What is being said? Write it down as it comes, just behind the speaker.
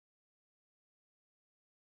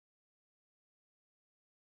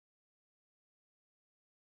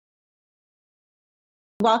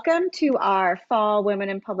Welcome to our Fall Women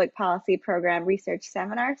in Public Policy Program Research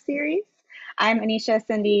Seminar Series. I'm Anisha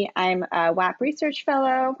Cindy. I'm a WAP Research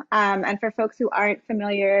Fellow. And for folks who aren't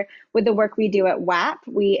familiar with the work we do at WAP,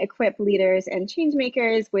 we equip leaders and change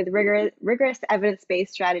makers with rigorous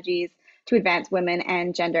evidence-based strategies to advance women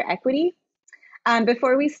and gender equity.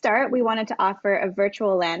 Before we start, we wanted to offer a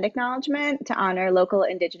virtual land acknowledgement to honor local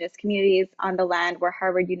Indigenous communities on the land where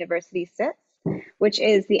Harvard University sits, which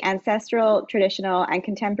is the ancestral, traditional, and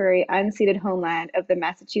contemporary unceded homeland of the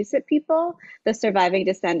Massachusetts people, the surviving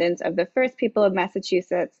descendants of the first people of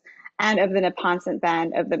Massachusetts, and of the Neponset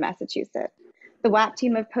Band of the Massachusetts. The WAP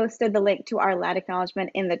team have posted the link to our land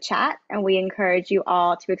acknowledgement in the chat, and we encourage you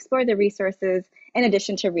all to explore the resources in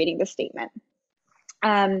addition to reading the statement.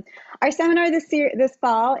 Our seminar this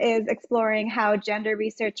fall is exploring how gender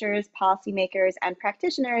researchers, policymakers, and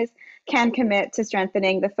practitioners can commit to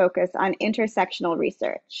strengthening the focus on intersectional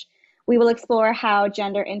research. We will explore how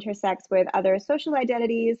gender intersects with other social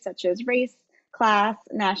identities such as race, class,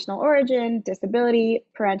 national origin, disability,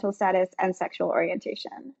 parental status, and sexual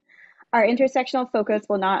orientation. Our intersectional focus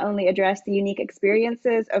will not only address the unique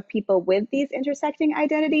experiences of people with these intersecting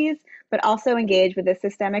identities, but also engage with the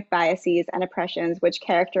systemic biases and oppressions which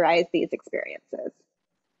characterize these experiences.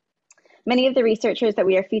 Many of the researchers that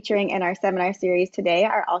we are featuring in our seminar series today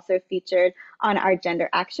are also featured on our Gender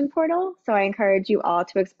Action Portal, so I encourage you all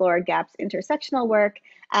to explore GAP's intersectional work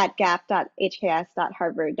at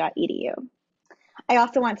gap.hks.harvard.edu. I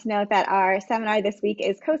also want to note that our seminar this week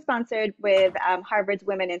is co-sponsored with Harvard's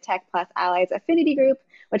Women in Tech Plus Allies Affinity Group,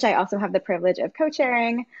 which I also have the privilege of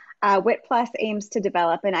co-chairing. WIT Plus aims to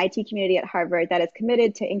develop an IT community at Harvard that is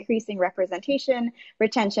committed to increasing representation,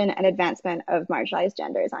 retention, and advancement of marginalized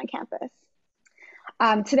genders on campus.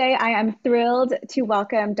 Today, I am thrilled to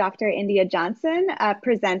welcome Dr. India Johnson,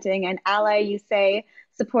 presenting an Ally You Say,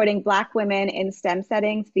 supporting Black women in STEM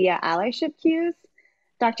settings via allyship cues.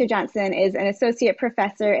 Dr. Johnson is an associate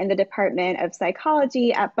professor in the Department of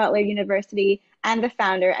Psychology at Butler University and the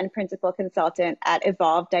founder and principal consultant at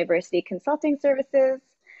Evolve Diversity Consulting Services.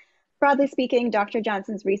 Broadly speaking, Dr.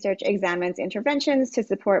 Johnson's research examines interventions to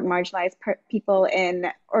support marginalized people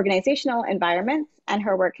in organizational environments, and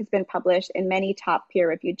her work has been published in many top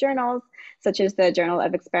peer-reviewed journals, such as the Journal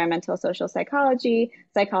of Experimental Social Psychology,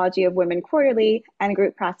 Psychology of Women Quarterly, and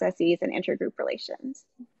Group Processes and Intergroup Relations.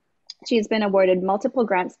 She's been awarded multiple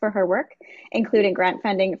grants for her work, including grant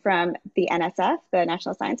funding from the NSF, the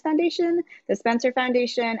National Science Foundation, the Spencer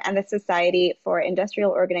Foundation, and the Society for Industrial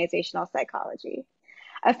Organizational Psychology.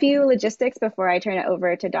 A few logistics before I turn it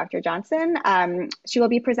over to Dr. Johnson. She will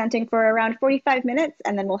be presenting for around 45 minutes,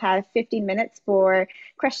 and then we'll have 15 minutes for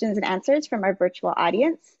questions and answers from our virtual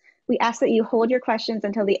audience. We ask that you hold your questions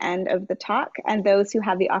until the end of the talk, and those who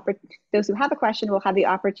have a question will have the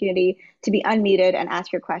opportunity to be unmuted and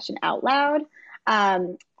ask your question out loud.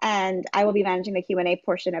 And I will be managing the Q&A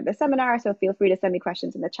portion of the seminar, so feel free to send me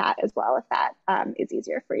questions in the chat as well if that is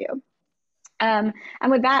easier for you. And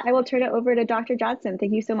with that, I will turn it over to Dr. Johnson.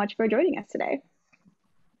 Thank you so much for joining us today.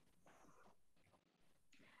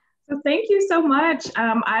 So thank you so much.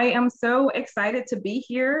 I am so excited to be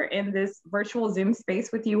here in this virtual Zoom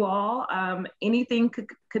space with you all. Anything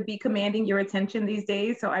could be commanding your attention these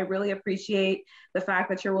days. So I really appreciate the fact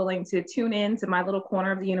that you're willing to tune in to my little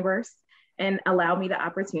corner of the universe and allow me the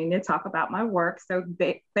opportunity to talk about my work. So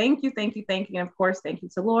thank you. And of course, thank you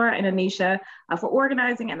to Laura and Anisha for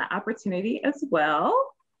organizing and the opportunity as well.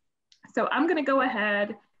 So I'm gonna go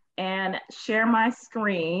ahead and share my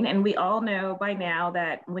screen. And we all know by now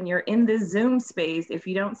that when you're in this Zoom space, if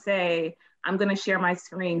you don't say, I'm gonna share my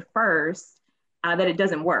screen first, that it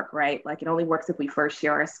doesn't work, right? Like it only works if we first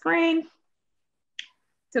share our screen.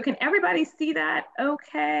 So can everybody see that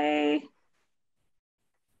okay?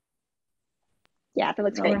 Yeah, that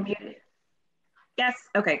looks great. Yes,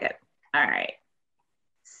 okay, good. All right.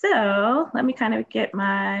 So let me kind of get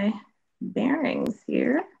my bearings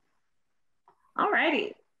here. All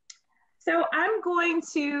righty. So I'm going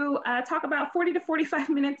to talk about 40 to 45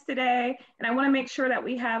 minutes today, and I want to make sure that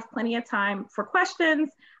we have plenty of time for questions.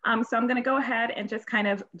 So I'm going to go ahead and just kind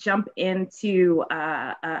of jump into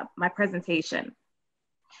my presentation.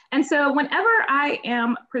 And so whenever I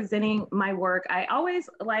am presenting my work, I always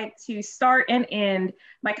like to start and end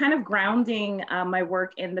by kind of grounding my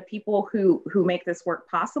work in the people who make this work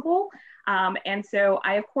possible. And so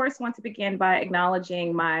I, of course, want to begin by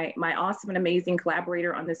acknowledging my awesome and amazing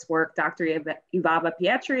collaborator on this work, Dr. Ivava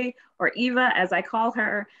Pietri, or Eva, as I call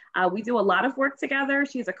her. We do a lot of work together.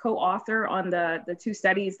 She's a co-author on the two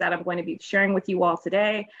studies that I'm going to be sharing with you all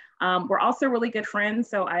today. We're also really good friends,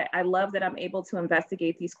 so I love that I'm able to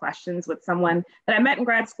investigate these questions with someone that I met in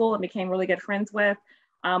grad school and became really good friends with.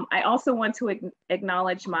 I also want to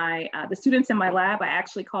acknowledge the students in my lab. I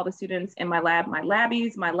actually call the students in my lab my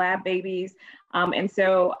labbies, my lab babies. And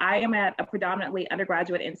so I am at a predominantly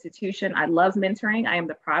undergraduate institution. I love mentoring. I am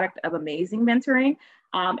the product of amazing mentoring.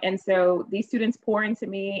 And so these students pour into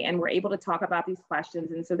me and we're able to talk about these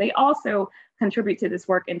questions. And so they also contribute to this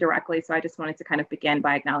work indirectly. So I just wanted to kind of begin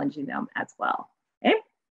by acknowledging them as well. Okay.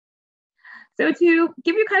 So to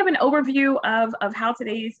give you kind of an overview of how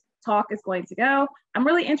today's talk is going to go, I'm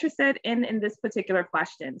really interested in this particular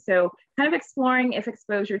question. So kind of exploring if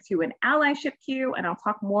exposure to an allyship cue, and I'll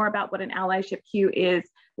talk more about what an allyship cue is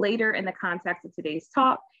later in the context of today's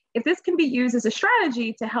talk, if this can be used as a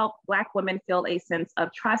strategy to help Black women feel a sense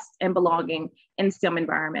of trust and belonging in STEM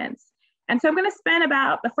environments. And so I'm going to spend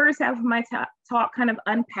about the first half of my talk kind of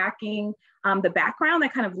unpacking the background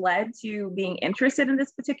that kind of led to being interested in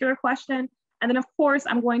this particular question. And then of course,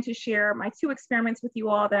 I'm going to share my 2 experiments with you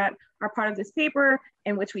all that are part of this paper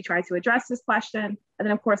in which we try to address this question. And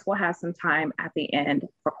then of course, we'll have some time at the end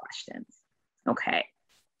for questions. Okay.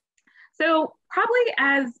 So probably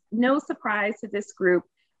as no surprise to this group,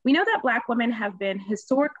 we know that Black women have been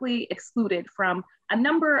historically excluded from a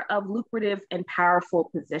number of lucrative and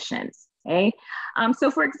powerful positions. Okay.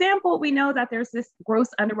 So for example, we know that there's this gross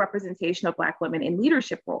underrepresentation of Black women in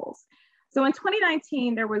leadership roles. So in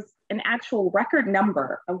 2019, there was an actual record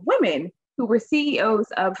number of women who were CEOs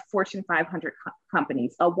of Fortune 500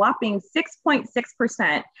 companies. A whopping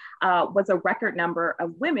 6.6% was a record number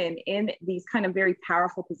of women in these kind of very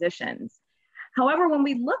powerful positions. However, when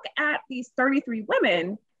we look at these 33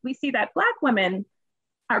 women, we see that Black women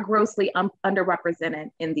are grossly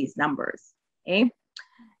underrepresented in these numbers. Okay?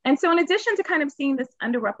 And so in addition to kind of seeing this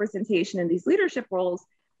underrepresentation in these leadership roles,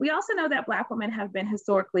 we also know that Black women have been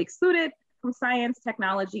historically excluded from science,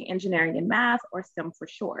 technology, engineering, and math, or STEM for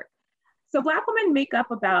short. So Black women make up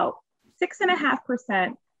about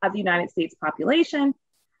 6.5% of the United States population.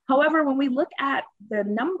 However, when we look at the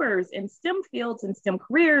numbers in STEM fields and STEM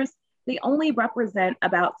careers, they only represent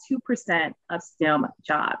about 2% of STEM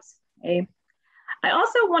jobs. Okay? I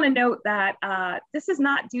also want to note that this is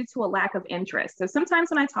not due to a lack of interest. So sometimes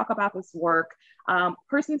when I talk about this work,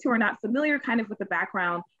 persons who are not familiar kind of with the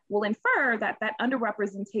background will infer that that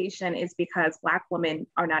underrepresentation is because Black women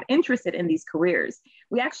are not interested in these careers.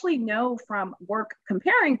 We actually know from work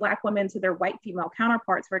comparing Black women to their white female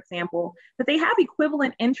counterparts, for example, that they have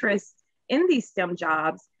equivalent interests in these STEM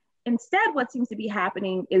jobs. Instead, what seems to be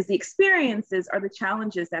happening is the experiences or the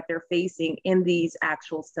challenges that they're facing in these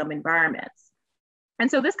actual STEM environments.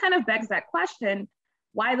 And so this kind of begs that question,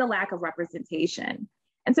 why the lack of representation?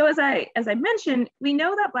 And so as I mentioned, we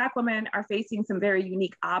know that Black women are facing some very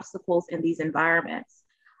unique obstacles in these environments.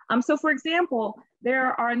 So for example,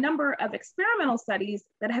 there are a number of experimental studies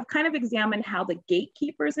that have kind of examined how the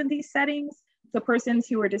gatekeepers in these settings, so persons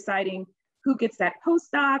who are deciding who gets that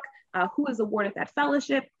postdoc, who is awarded that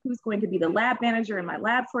fellowship, who's going to be the lab manager in my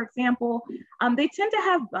lab, for example, they tend to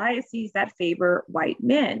have biases that favor white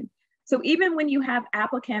men. So even when you have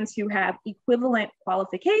applicants who have equivalent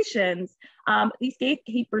qualifications, these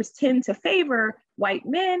gatekeepers tend to favor white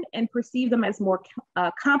men and perceive them as more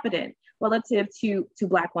competent relative to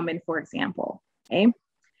Black women, for example. Okay?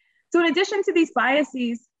 So in addition to these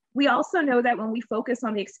biases, we also know that when we focus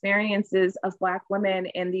on the experiences of Black women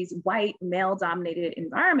in these white male-dominated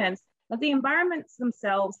environments, that the environments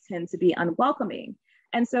themselves tend to be unwelcoming.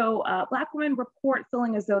 And so Black women report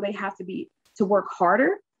feeling as though they have to work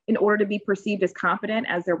harder in order to be perceived as competent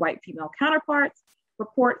as their white female counterparts,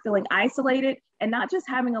 report feeling isolated, and not just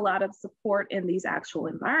having a lot of support in these actual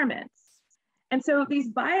environments. And so these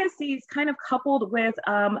biases kind of coupled with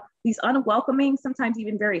these unwelcoming, sometimes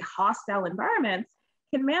even very hostile environments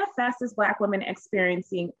can manifest as Black women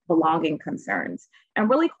experiencing belonging concerns and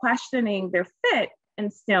really questioning their fit in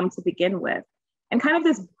STEM to begin with. And kind of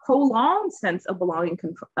this prolonged sense of belonging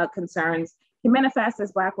concerns can manifest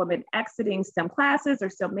as Black women exiting STEM classes or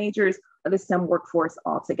STEM majors or the STEM workforce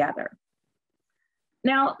altogether.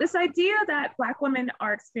 Now, this idea that Black women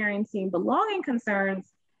are experiencing belonging concerns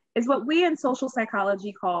is what we in social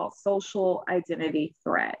psychology call social identity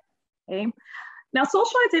threat. Okay? Now,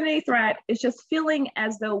 social identity threat is just feeling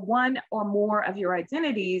as though one or more of your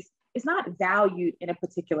identities is not valued in a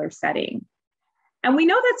particular setting. And we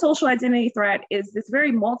know that social identity threat is this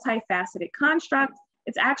very multifaceted construct.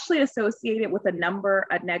 It's actually associated with a number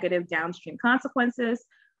of negative downstream consequences.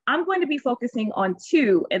 I'm going to be focusing on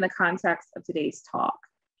 2 in the context of today's talk.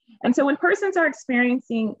 And so when persons are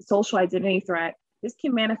experiencing social identity threat, this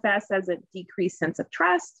can manifest as a decreased sense of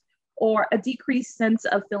trust or a decreased sense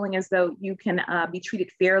of feeling as though you can be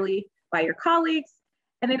treated fairly by your colleagues.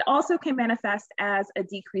 And it also can manifest as a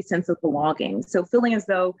decreased sense of belonging. So feeling as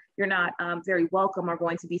though you're not very welcome or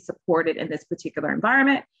going to be supported in this particular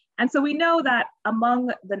environment. And so we know that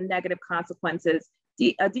among the negative consequences,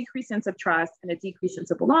 a decreased sense of trust and a decreased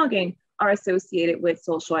sense of belonging are associated with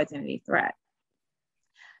social identity threat.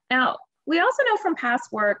 Now, we also know from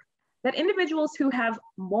past work that individuals who have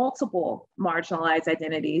multiple marginalized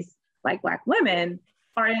identities, like Black women,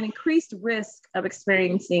 are at an increased risk of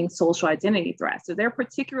experiencing social identity threats. So they're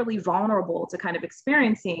particularly vulnerable to kind of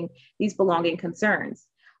experiencing these belonging concerns.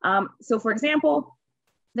 So for example,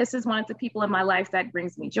 this is one of the people in my life that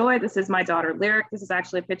brings me joy. This is my daughter, Lyric. This is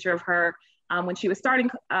actually a picture of her when she was starting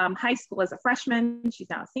high school as a freshman. She's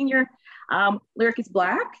now a senior. Lyric is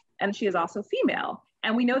Black, and she is also female.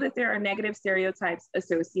 And we know that there are negative stereotypes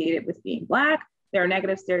associated with being Black. There are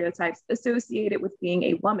negative stereotypes associated with being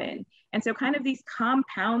a woman. And so kind of these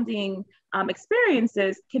compounding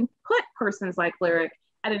experiences can put persons like Lyric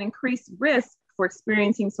at an increased risk for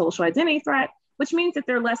experiencing social identity threat, which means that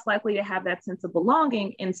they're less likely to have that sense of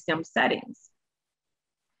belonging in STEM settings.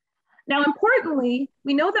 Now, importantly,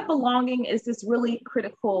 we know that belonging is this really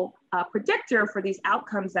critical predictor for these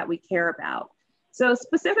outcomes that we care about. So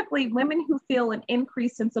specifically, women who feel an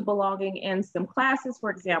increased sense of belonging in STEM classes, for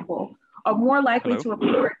example, are more likely to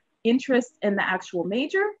report interest in the actual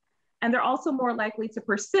major, and they're also more likely to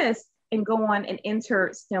persist and go on and enter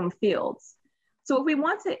STEM fields. So if we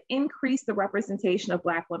want to increase the representation of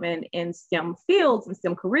Black women in STEM fields and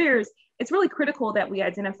STEM careers, it's really critical that we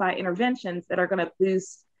identify interventions that are going to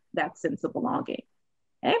boost that sense of belonging.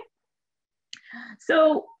 Okay?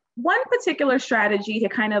 So one particular strategy to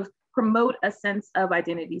kind of promote a sense of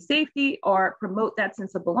identity safety or promote that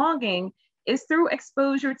sense of belonging is through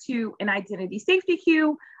exposure to an identity safety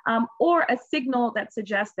cue or a signal that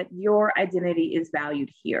suggests that your identity is valued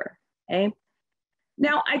here. Okay?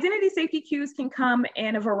 Now, identity safety cues can come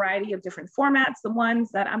in a variety of different formats. The ones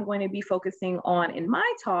that I'm going to be focusing on in my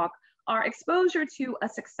talk are exposure to a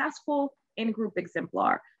successful in-group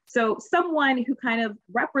exemplar. So someone who kind of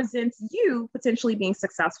represents you potentially being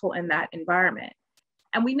successful in that environment.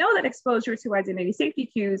 And we know that exposure to identity safety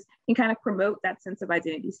cues can kind of promote that sense of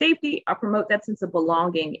identity safety or promote that sense of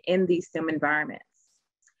belonging in these STEM environments.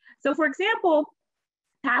 So for example,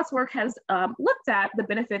 past work has looked at the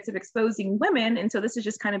benefits of exposing women, and so this is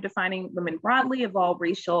just kind of defining women broadly of all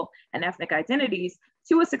racial and ethnic identities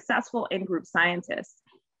to a successful in-group scientist.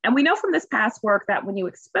 And we know from this past work that when you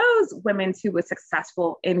expose women to a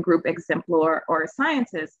successful in-group exemplar or a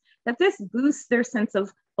scientist, that this boosts their sense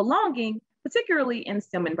of belonging, particularly in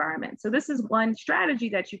STEM environments. So this is one strategy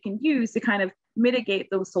that you can use to kind of mitigate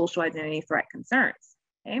those social identity threat concerns,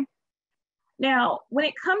 okay? Now, when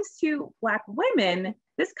it comes to Black women,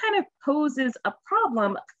 this kind of poses a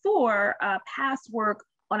problem for past work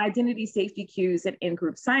on identity safety cues and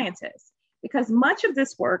in-group scientists, because much of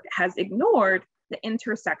this work has ignored the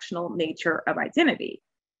intersectional nature of identity.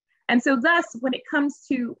 And so thus, when it comes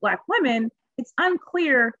to Black women, it's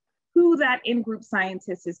unclear who that in-group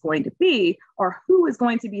scientist is going to be, or who is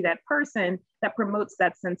going to be that person that promotes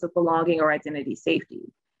that sense of belonging or identity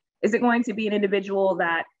safety. Is it going to be an individual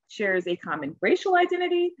that shares a common racial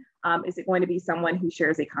identity? Is it going to be someone who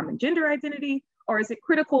shares a common gender identity? Or is it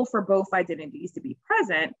critical for both identities to be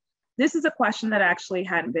present? This is a question that actually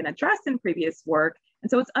hadn't been addressed in previous work. And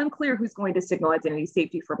so it's unclear who's going to signal identity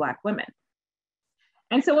safety for Black women.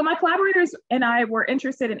 And so when my collaborators and I were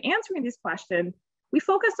interested in answering this question, we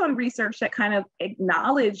focused on research that kind of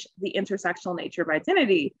acknowledged the intersectional nature of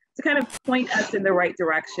identity to kind of point us in the right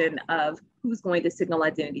direction of who's going to signal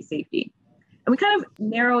identity safety. And we kind of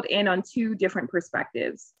narrowed in on two different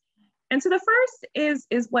perspectives. And so the first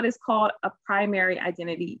is what is called a primary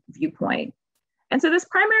identity viewpoint. And so this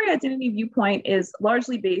primary identity viewpoint is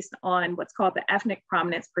largely based on what's called the ethnic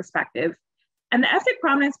prominence perspective. And the ethnic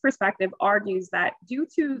prominence perspective argues that due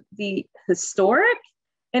to the historic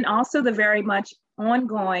and also the very much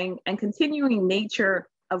ongoing and continuing nature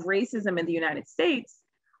of racism in the United States,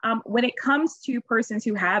 when it comes to persons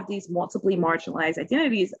who have these multiply marginalized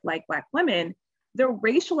identities like Black women, their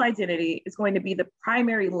racial identity is going to be the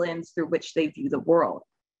primary lens through which they view the world.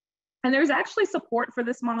 And there's actually support for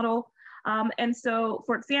this model. And so,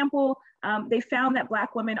 for example, they found that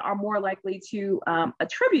Black women are more likely to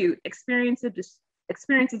attribute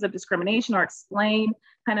experiences of discrimination or explain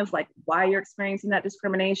kind of like why you're experiencing that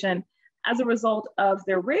discrimination as a result of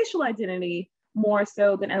their racial identity more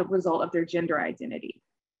so than a result of their gender identity.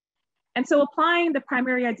 And so applying the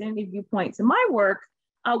primary identity viewpoint to my work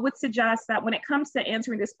would suggest that when it comes to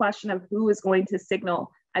answering this question of who is going to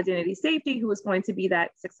signal identity safety, who is going to be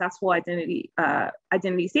that successful identity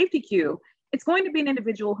safety cue, it's going to be an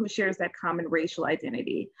individual who shares that common racial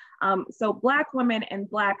identity. So Black women and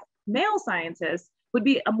Black male scientists would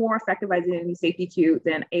be a more effective identity safety cue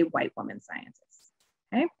than a white woman scientist,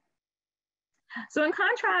 okay? So in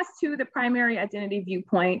contrast to the primary identity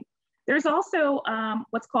viewpoint, there's also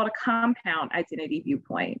what's called a compound identity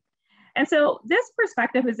viewpoint. And so this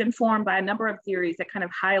perspective is informed by a number of theories that kind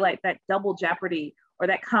of highlight that double jeopardy or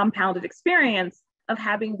that compounded experience of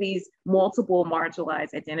having these multiple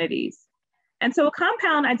marginalized identities. And so a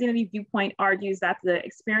compound identity viewpoint argues that the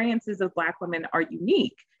experiences of Black women are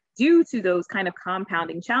unique due to those kind of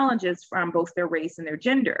compounding challenges from both their race and their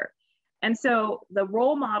gender. And so the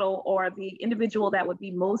role model or the individual that would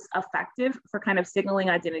be most effective for kind of signaling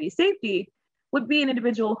identity safety would be an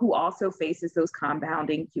individual who also faces those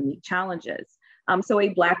compounding unique challenges. So a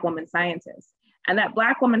Black woman scientist. And that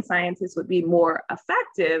Black woman scientist would be more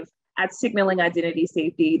effective at signaling identity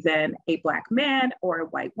safety than a Black man or a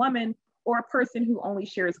white woman or a person who only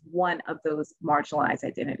shares one of those marginalized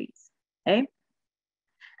identities, okay?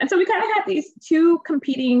 And so we kind of have these two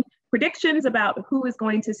competing predictions about who is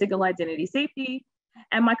going to signal identity safety.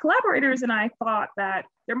 And my collaborators and I thought that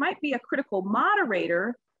there might be a critical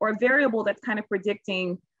moderator or a variable that's kind of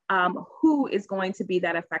predicting who is going to be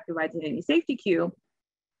that effective identity safety cue.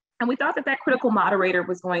 And we thought that that critical moderator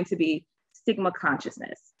was going to be stigma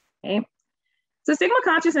consciousness, okay? So stigma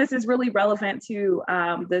consciousness is really relevant to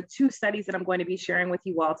the two studies that I'm going to be sharing with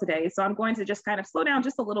you all today. So I'm going to just kind of slow down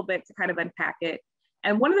just a little bit to kind of unpack it.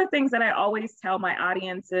 And one of the things that I always tell my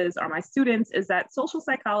audiences or my students is that social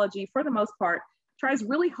psychology, for the most part, tries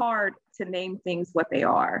really hard to name things what they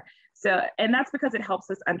are. So, and that's because it helps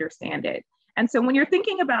us understand it. And so when you're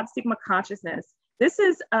thinking about stigma consciousness, this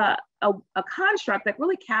is a construct that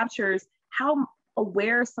really captures how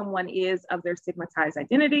aware someone is of their stigmatized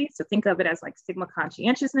identity. So think of it as like stigma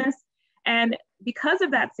conscientiousness. And because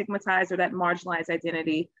of that stigmatized or that marginalized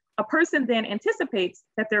identity, a person then anticipates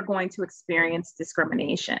that they're going to experience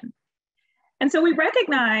discrimination. And so we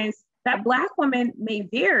recognize that Black women may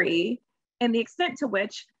vary in the extent to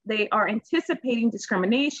which they are anticipating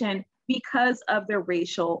discrimination because of their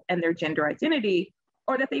racial and their gender identity,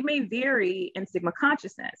 or that they may vary in stigma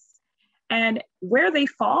consciousness. And where they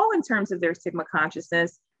fall in terms of their stigma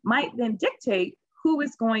consciousness might then dictate who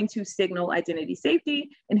is going to signal identity safety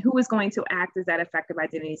and who is going to act as that effective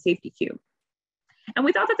identity safety cue. And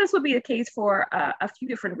we thought that this would be the case for a few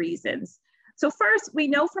different reasons. So first, we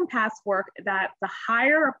know from past work that the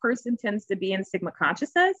higher a person tends to be in stigma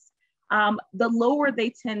consciousness, the lower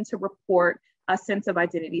they tend to report a sense of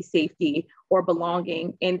identity safety or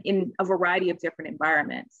belonging in a variety of different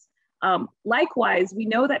environments. Likewise, we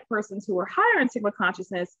know that persons who are higher in stigma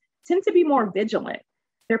consciousness tend to be more vigilant.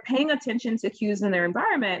 They're paying attention to cues in their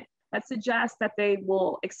environment that suggest that they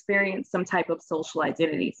will experience some type of social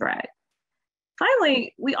identity threat.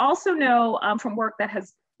 Finally, we also know from work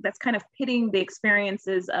that's kind of pitting the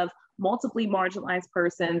experiences of multiply marginalized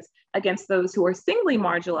persons against those who are singly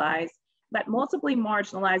marginalized, that multiply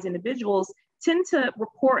marginalized individuals tend to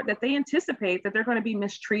report that they anticipate that they're going to be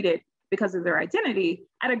mistreated because of their identity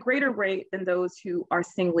at a greater rate than those who are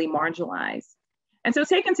singly marginalized. And so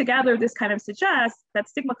taken together, this kind of suggests that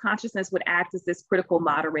stigma consciousness would act as this critical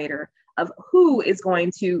moderator of who is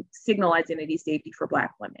going to signal identity safety for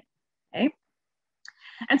Black women, okay?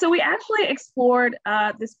 And so we actually explored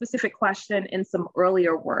this specific question in some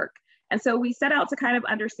earlier work. And so we set out to kind of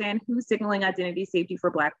understand who's signaling identity safety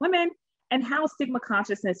for Black women and how stigma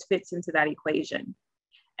consciousness fits into that equation.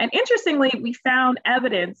 And interestingly, we found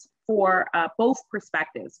evidence for both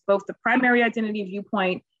perspectives, both the primary identity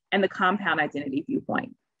viewpoint and the compound identity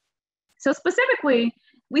viewpoint. So specifically,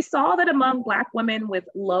 we saw that among Black women with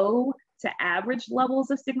low to average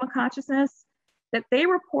levels of stigma consciousness, that they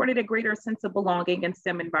reported a greater sense of belonging in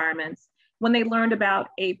STEM environments when they learned about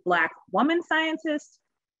a Black woman scientist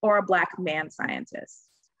or a Black man scientist.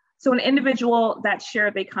 So an individual that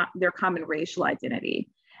shared their common racial identity.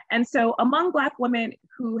 And so among Black women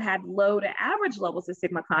who had low to average levels of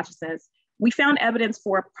stigma consciousness, we found evidence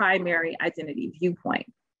for a primary identity viewpoint.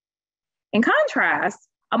 In contrast,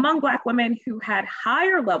 among Black women who had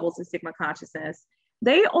higher levels of stigma consciousness,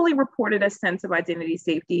 they only reported a sense of identity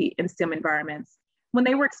safety in STEM environments when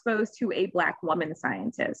they were exposed to a Black woman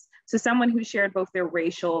scientist. So someone who shared both their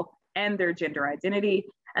racial and their gender identity.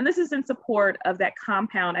 And this is in support of that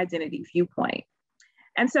compound identity viewpoint.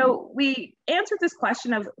 And so we answered this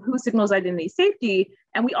question of who signals identity safety,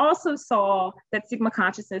 and we also saw that stigma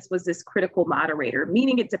consciousness was this critical moderator,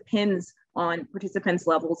 meaning it depends on participants'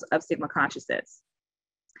 levels of stigma consciousness.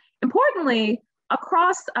 Importantly,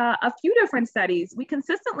 across a few different studies, we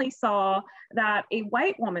consistently saw that a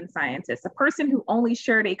white woman scientist, a person who only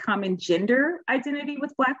shared a common gender identity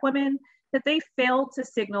with Black women, that they failed to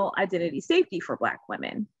signal identity safety for Black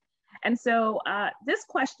women. And so this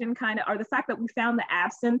question or the fact that we found the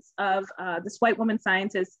absence of this white woman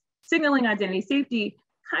scientist signaling identity safety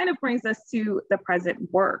kind of brings us to the present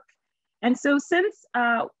work. And so since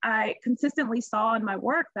I consistently saw in my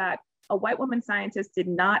work that a white woman scientist did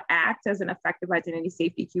not act as an effective identity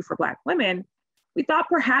safety cue for Black women, we thought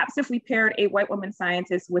perhaps if we paired a white woman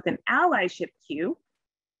scientist with an allyship cue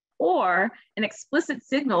or an explicit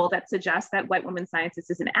signal that suggests that white woman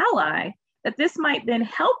scientist is an ally, that this might then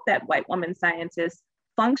help that white woman scientist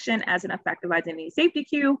function as an effective identity safety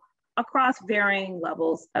cue across varying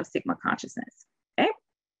levels of Sigma consciousness, okay?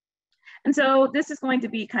 And so this is going to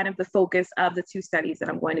be kind of the focus of the two studies that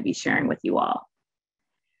I'm going to be sharing with you all.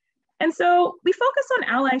 And so we focus on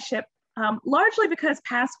allyship largely because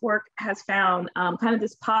past work has found kind of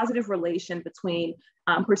this positive relation between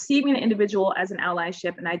perceiving an individual as an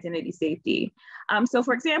allyship and identity safety. So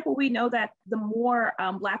for example, we know that the more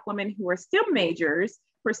Black women who are STEM majors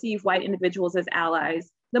perceive white individuals as allies,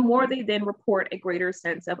 the more they then report a greater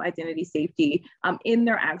sense of identity safety in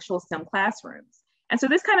their actual STEM classrooms. And so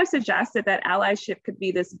this kind of suggested that allyship could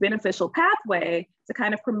be this beneficial pathway to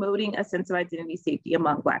kind of promoting a sense of identity safety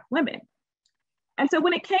among Black women. And so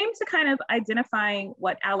when it came to kind of identifying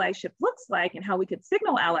what allyship looks like and how we could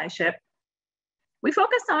signal allyship, we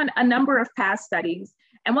focused on a number of past studies.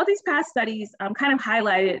 And what these past studies kind of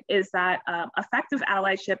highlighted is that effective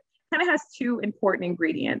allyship kind of has two important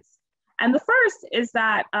ingredients. And the first is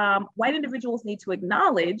that white individuals need to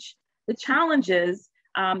acknowledge the challenges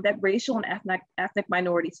that racial and ethnic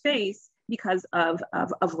minorities face because of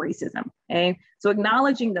racism, okay? So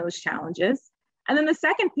acknowledging those challenges. And then the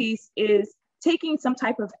second piece is taking some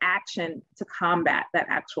type of action to combat that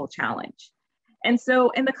actual challenge. And so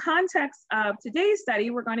in the context of today's study,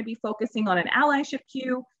 we're going to be focusing on an allyship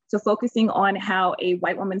cue, so focusing on how a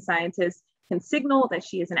white woman scientist can signal that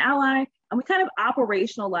she is an ally, and we kind of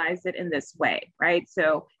operationalize it in this way, right?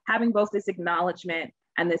 So having both this acknowledgement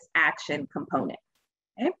and this action component.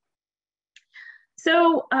 Okay.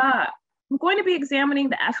 So I'm going to be examining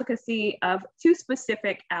the efficacy of two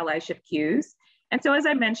specific allyship cues. And so as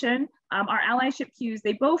I mentioned, our allyship cues,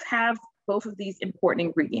 they both have both of these important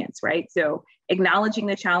ingredients, right? So acknowledging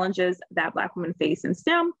the challenges that Black women face in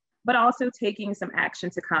STEM, but also taking some action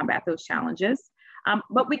to combat those challenges.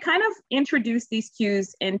 But we kind of introduce these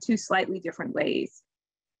cues in two slightly different ways.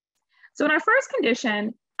 So in our first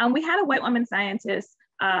condition, we had a white woman scientist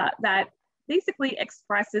that basically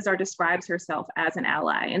expresses or describes herself as an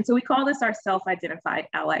ally. And so we call this our self-identified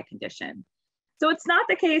ally condition. So it's not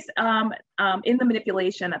the case in the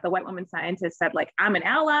manipulation that the white woman scientist said, like, I'm an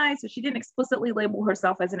ally. So she didn't explicitly label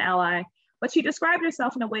herself as an ally, but she described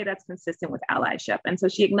herself in a way that's consistent with allyship. And so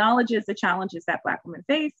she acknowledges the challenges that Black women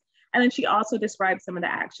face. And then she also describes some of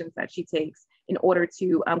the actions that she takes in order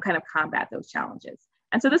to kind of combat those challenges.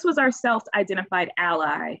 And so this was our self-identified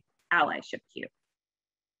allyship cue.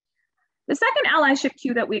 The second allyship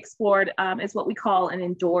cue that we explored is what we call an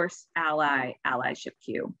endorsed allyship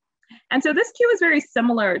cue. And so this cue is very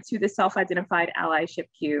similar to the self-identified allyship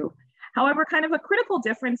cue. However, kind of a critical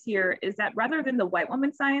difference here is that rather than the white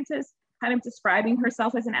woman scientist kind of describing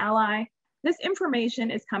herself as an ally, this information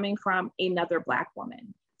is coming from another Black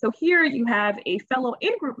woman. So here you have a fellow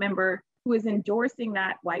in-group member who is endorsing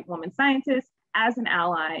that white woman scientist as an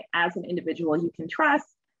ally, as an individual you can trust,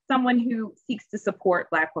 someone who seeks to support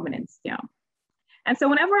Black women in STEM. And so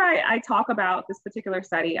whenever I talk about this particular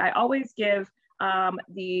study, I always give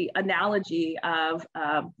the analogy of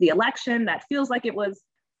the election that feels like it was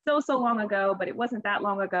so long ago, but it wasn't that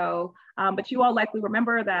long ago. But you all likely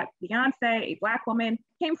remember that Beyonce, a Black woman,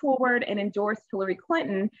 came forward and endorsed Hillary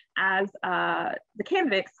Clinton as the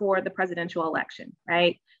candidate for the presidential election,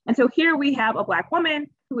 right? And so here we have a Black woman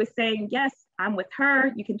who is saying, yes, I'm with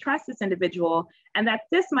her, you can trust this individual, and that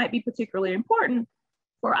this might be particularly important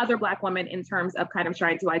for other Black women in terms of kind of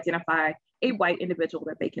trying to identify a white individual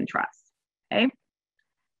that they can trust, okay?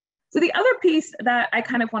 So the other piece that I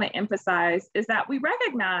kind of want to emphasize is that we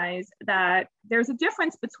recognize that there's a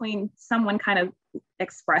difference between someone kind of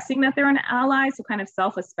expressing that they're an ally, so kind of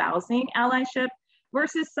self-espousing allyship,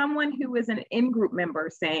 versus someone who is an in-group member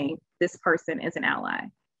saying this person is an ally.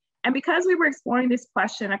 And because we were exploring this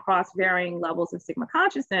question across varying levels of Sigma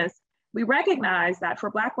consciousness, we recognize that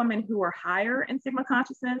for Black women who are higher in Sigma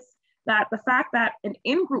consciousness, that the fact that an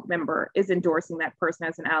in-group member is endorsing that person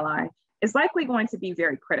as an ally is likely going to be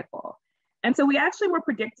very critical. And so we actually were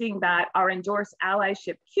predicting that our endorsed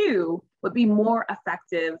allyship cue would be more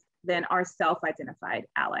effective than our self-identified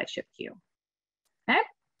allyship cue. Okay?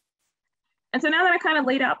 And so now that I kind of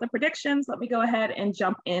laid out the predictions, let me go ahead and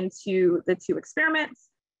jump into the 2 experiments.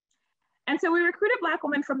 And so we recruited Black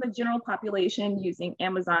women from the general population using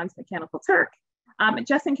Amazon's Mechanical Turk.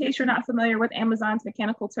 Just in case you're not familiar with Amazon's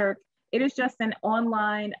Mechanical Turk, it is just an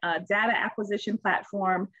online data acquisition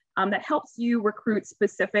platform that helps you recruit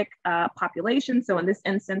specific populations. So in this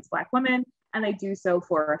instance, Black women, and they do so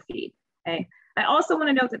for a fee. Okay. I also want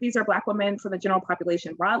to note that these are Black women from the general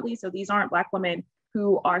population broadly. So these aren't Black women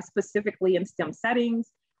who are specifically in STEM settings.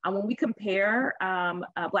 When we compare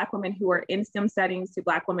Black women who are in STEM settings to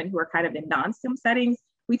Black women who are kind of in non-STEM settings,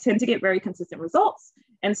 we tend to get very consistent results.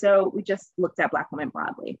 And so we just looked at Black women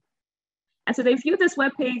broadly. And so they viewed this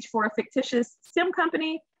webpage for a fictitious STEM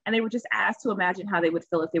company, and they were just asked to imagine how they would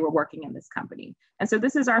feel if they were working in this company. And so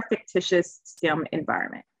this is our fictitious STEM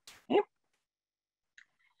environment. Okay.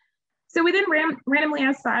 So we then randomly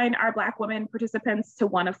assign our Black women participants to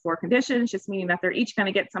one of 4 conditions, just meaning that they're each going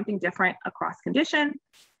to get something different across condition.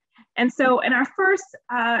 And so in our first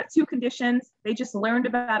 2 conditions, they just learned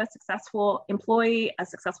about a successful employee, a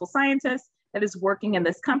successful scientist that is working in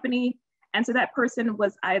this company. And so that person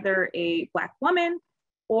was either a Black woman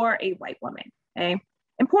or a white woman. Okay.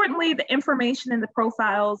 Importantly, the information in the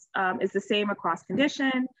profiles is the same across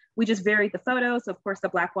condition. We just varied the photos. So of course, the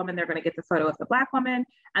Black woman, they're going to get the photo of the Black woman.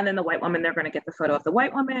 And then the white woman, they're going to get the photo of the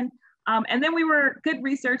white woman. And then we were good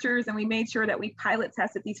researchers, and we made sure that we pilot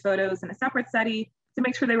tested these photos in a separate study to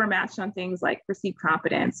make sure they were matched on things like perceived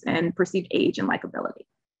competence and perceived age and likability.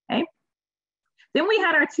 Okay. Then we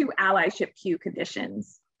had our 2 allyship cue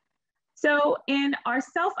conditions. So in our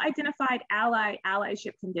self-identified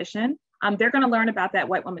allyship condition, they're going to learn about that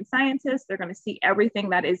white woman scientist. They're going to see everything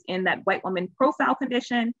that is in that white woman profile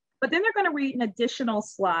condition, but then they're going to read an additional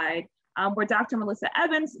slide where Dr. Melissa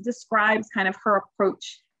Evans describes kind of her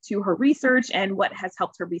approach to her research and what has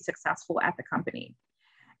helped her be successful at the company.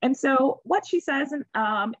 And so what she says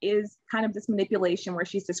is kind of this manipulation where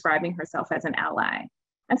she's describing herself as an ally.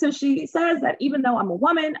 And so she says that even though I'm a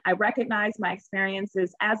woman, I recognize my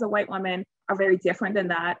experiences as a white woman are very different than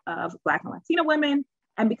that of Black and Latina women.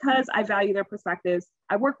 And because I value their perspectives,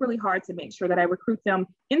 I work really hard to make sure that I recruit them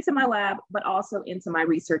into my lab, but also into my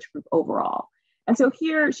research group overall. And so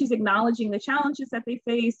here she's acknowledging the challenges that they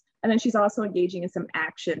face, and then she's also engaging in some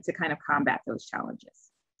action to kind of combat those challenges.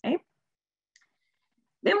 Okay.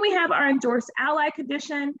 Then we have our endorsed ally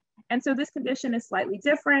condition. And so this condition is slightly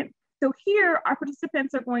different. So here our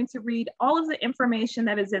participants are going to read all of the information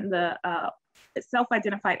that is in the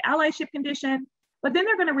self-identified allyship condition, but then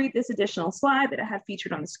they're going to read this additional slide that I have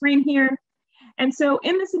featured on the screen here. And so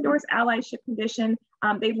in this endorsed allyship condition,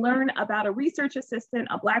 they learn about a research assistant,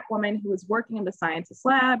 a Black woman who is working in the scientist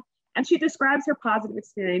lab, and she describes her positive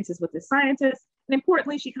experiences with this scientist. And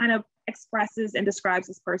importantly, she kind of expresses and describes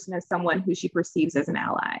this person as someone who she perceives as an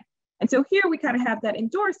ally. And so here we kind of have that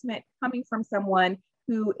endorsement coming from someone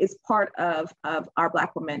who is part of our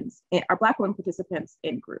Black women participants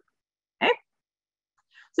in group. Okay.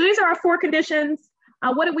 So these are our 4 conditions.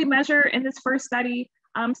 What did we measure in this first study?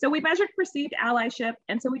 So we measured perceived allyship.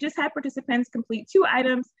 And so we just had participants complete 2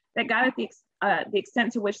 items that got at the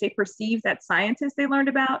extent to which they perceived that scientist they learned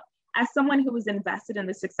about as someone who was invested in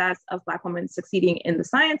the success of Black women succeeding in the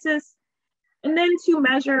sciences. And then to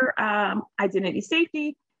measure identity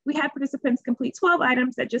safety, we had participants complete 12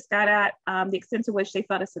 items that just got at the extent to which they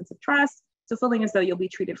felt a sense of trust. So feeling as though you'll be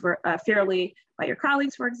treated fairly by your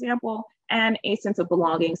colleagues, for example, and a sense of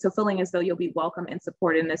belonging. So feeling as though you'll be welcome and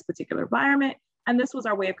supported in this particular environment. And this was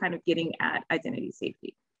our way of kind of getting at identity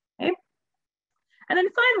safety. Okay. And then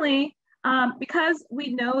finally, because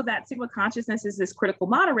we know that Sigma consciousness is this critical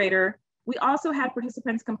moderator, we also had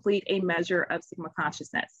participants complete a measure of Sigma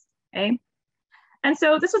consciousness. Okay. And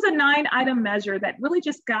so this was a 9-item measure that really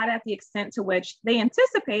just got at the extent to which they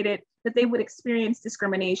anticipated that they would experience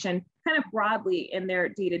discrimination kind of broadly in their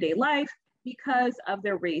day-to-day life because of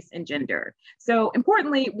their race and gender. So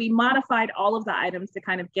importantly, we modified all of the items to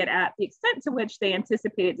kind of get at the extent to which they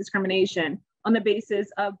anticipated discrimination on the basis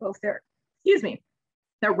of both their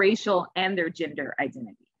racial and their gender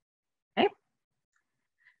identity. Okay.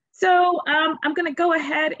 So I'm going to go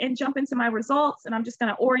ahead and jump into my results, and I'm just going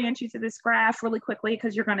to orient you to this graph really quickly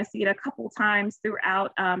because you're going to see it a couple times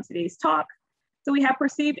throughout today's talk. So we have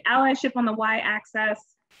perceived allyship on the y-axis.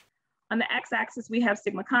 On the x-axis, we have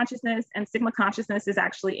Sigma consciousness, and Sigma consciousness is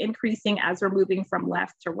actually increasing as we're moving from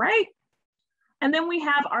left to right. And then we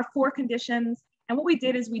have our 4 conditions. And what we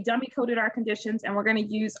did is we dummy coded our conditions, and we're going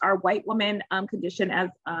to use our white woman condition as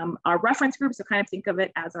our reference group. So kind of think of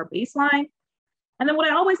it as our baseline. And then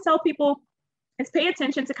what I always tell people is pay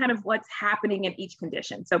attention to kind of what's happening in each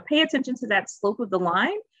condition. So pay attention to that slope of the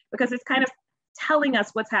line, because it's kind of telling us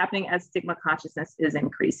what's happening as stigma consciousness is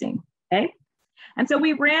increasing, okay? And so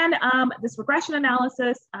we ran this regression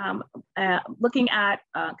analysis looking at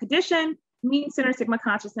condition, mean-centered stigma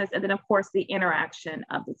consciousness, and then of course the interaction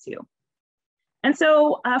of the two. And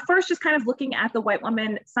so first, just kind of looking at the white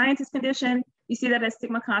woman scientist condition, you see that as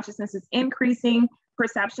stigma consciousness is increasing,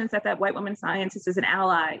 perceptions that that white woman scientist is an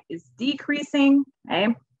ally is decreasing, okay?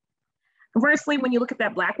 Conversely, when you look at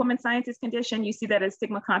that Black woman scientist condition, you see that as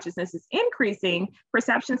stigma consciousness is increasing,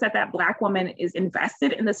 perceptions that that Black woman is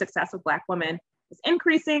invested in the success of Black women is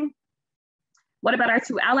increasing. What about our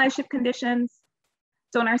two allyship conditions?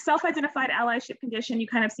 So in our self-identified allyship condition, you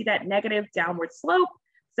kind of see that negative downward slope.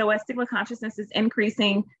 So as stigma consciousness is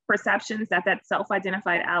increasing, perceptions that that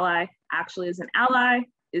self-identified ally actually is an ally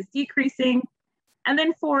is decreasing. And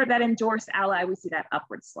then for that endorsed ally, we see that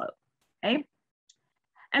upward slope, okay?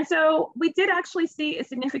 And so we did actually see a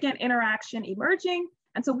significant interaction emerging.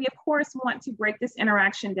 And so we, of course, want to break this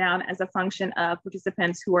interaction down as a function of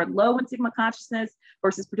participants who are low in stigma consciousness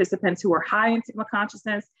versus participants who are high in stigma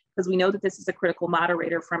consciousness, because we know that this is a critical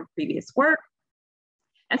moderator from previous work.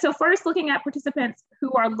 And so first, looking at participants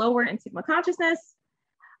who are lower in stigma consciousness,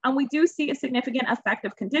 we do see a significant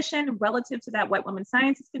affective condition relative to that white woman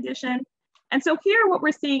scientist condition. And so here, what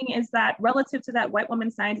we're seeing is that relative to that white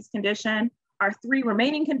woman scientist condition, our three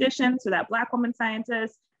remaining conditions, so that Black woman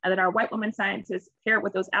scientist, and then our white woman scientist paired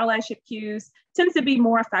with those allyship cues, tends to be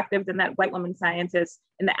more effective than that white woman scientist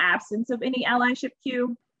in the absence of any allyship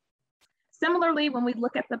cue. Similarly, when we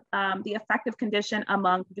look at the affective condition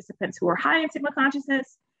among participants who are high in stigma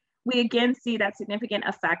consciousness, we again see that significant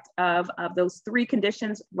effect of those three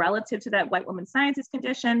conditions relative to that white woman scientist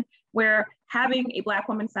condition, where having a Black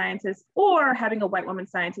woman scientist or having a white woman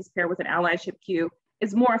scientist paired with an allyship cue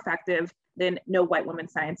is more effective than no white woman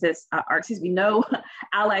scientist, no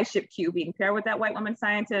allyship cue being paired with that white woman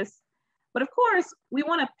scientist. But of course, we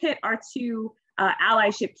want to pit our two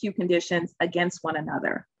allyship cue conditions against one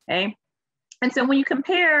another, okay? And so when you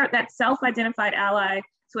compare that self-identified ally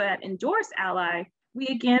to that endorsed ally, we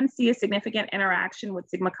again see a significant interaction with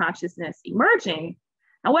stigma consciousness emerging.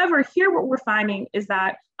 However, here what we're finding is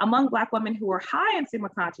that among Black women who are high in stigma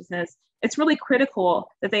consciousness, it's really critical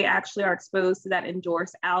that they actually are exposed to that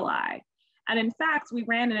endorsed ally. And in fact, we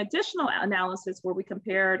ran an additional analysis where we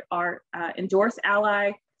compared our endorsed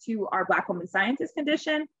ally to our Black woman scientist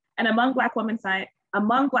condition. And among Black women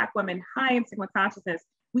high in stigma consciousness,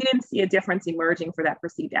 we didn't see a difference emerging for that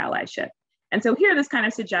perceived allyship. And so here, this kind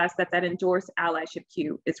of suggests that that endorsed allyship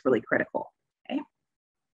cue is really critical, okay?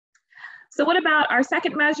 So what about our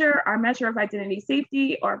second measure, our measure of identity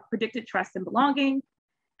safety or predicted trust and belonging?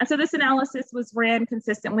 And so this analysis was ran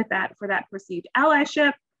consistent with that for that perceived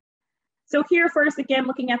allyship. So here first, again,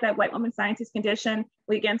 looking at that white woman scientist condition,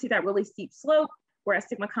 we again see that really steep slope, whereas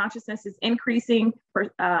stigma consciousness is increasing,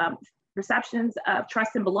 perceptions of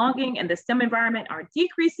trust and belonging in the STEM environment are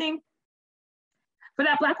decreasing. For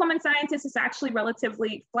that Black woman scientist, it's actually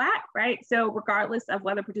relatively flat, right? So regardless of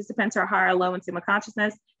whether participants are high or low in stigma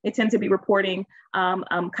consciousness, they tend to be reporting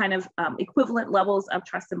equivalent levels of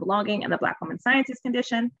trust and belonging in the Black woman scientist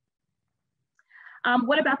condition.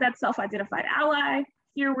 What about that self-identified ally?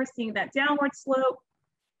 Here we're seeing that downward slope.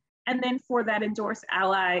 And then for that endorsed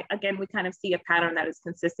ally, again, we kind of see a pattern that is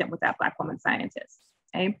consistent with that Black woman scientist,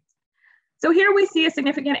 okay? So here we see a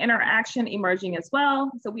significant interaction emerging as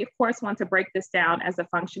well. So we of course want to break this down as a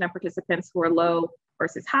function of participants who are low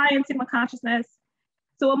versus high in stigma consciousness.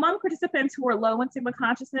 So among participants who are low in stigma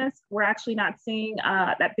consciousness, we're actually not seeing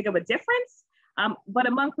that big of a difference. But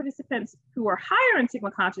among participants who are higher in stigma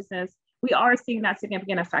consciousness, we are seeing that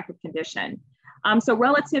significant affective condition. So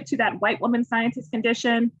relative to that white woman scientist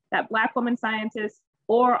condition, that Black woman scientist,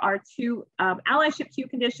 or our two allyship cue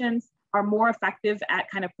conditions are more effective at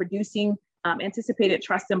kind of producing anticipated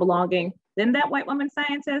trust and belonging than that white woman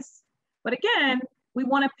scientist. But again, we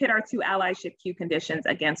want to pit our two allyship cue conditions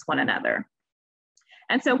against one another.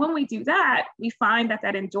 And so when we do that, we find that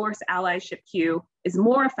that endorsed allyship cue is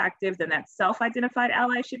more effective than that self-identified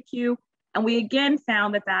allyship cue. And we again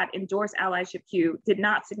found that that endorsed allyship cue did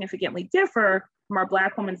not significantly differ from our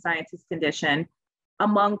Black woman scientist condition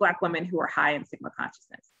among Black women who are high in stigma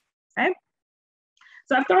consciousness, okay?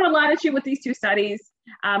 So I've thrown a lot at you with these two studies.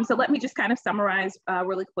 So let me just kind of summarize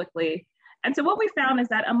really quickly. And so what we found is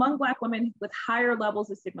that among Black women with higher levels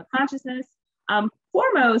of stigma consciousness,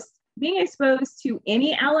 foremost, being exposed to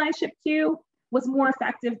any allyship cue was more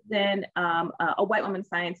effective than a white woman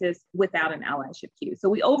scientist without an allyship cue. So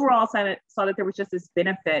we overall saw that there was just this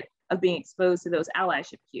benefit of being exposed to those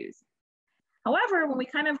allyship cues. However, when we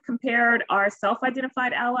kind of compared our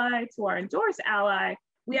self-identified ally to our endorsed ally,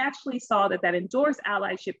 we actually saw that that endorsed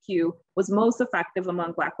allyship cue was most effective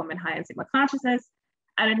among Black women high in Sigma consciousness.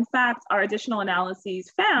 And in fact, our additional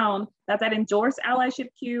analyses found that that endorsed allyship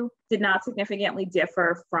cue did not significantly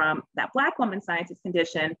differ from that Black woman scientist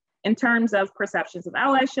condition in terms of perceptions of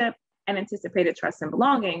allyship and anticipated trust and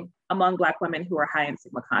belonging among Black women who are high in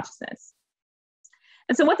Sigma consciousness.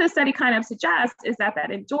 And so what this study kind of suggests is that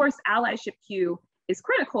that endorsed allyship cue is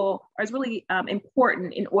critical, or is really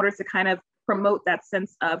important in order to kind of promote that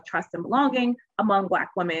sense of trust and belonging among Black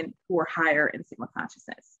women who are higher in Sigma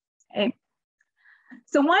consciousness. Okay.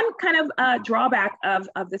 So one kind of drawback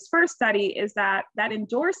of this first study is that that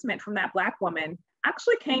endorsement from that Black woman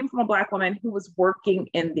actually came from a Black woman who was working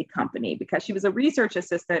in the company because she was a research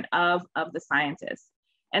assistant of the scientist.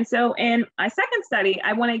 And so in my second study,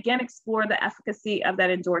 I want to again explore the efficacy of that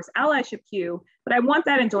endorsed allyship cue, but I want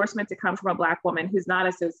that endorsement to come from a Black woman who's not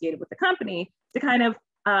associated with the company to kind of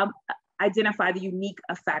identify the unique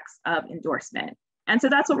effects of endorsement. And so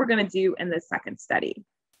that's what we're going to do in this second study.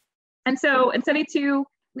 And so in study 2,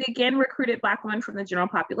 we again recruited Black women from the general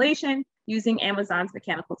population using Amazon's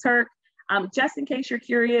Mechanical Turk. Just in case you're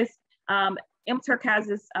curious, MTurk has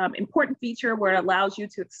this important feature where it allows you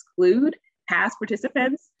to exclude past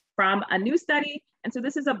participants from a new study. And so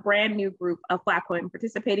this is a brand new group of Black women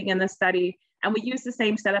participating in this study. And we use the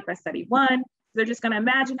same setup as study 1. They're just going to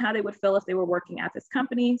imagine how they would feel if they were working at this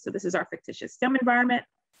company. So this is our fictitious STEM environment.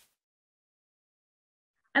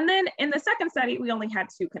 And then in the second study, we only had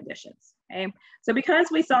 2 conditions. Okay, so because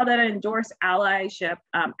we saw that an endorsed allyship,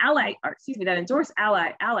 that endorsed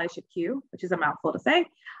allyship cue, which is a mouthful to say,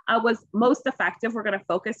 was most effective, we're going to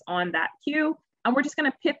focus on that cue, and we're just going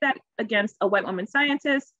to pit that against a white woman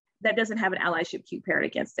scientist that doesn't have an allyship cue paired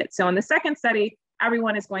against it. So in the second study,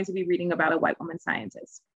 everyone is going to be reading about a white woman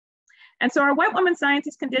scientist. And so our white woman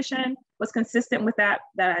scientist condition was consistent with that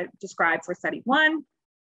I described for study 1.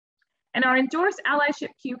 And our endorsed allyship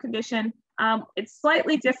cue condition, it's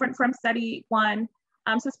slightly different from study 1.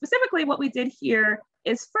 So specifically what we did here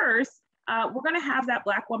is first, we're gonna have that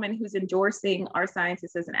Black woman who's endorsing our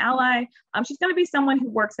scientist as an ally. She's gonna be someone who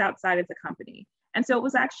works outside of the company. And so it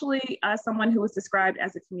was actually someone who was described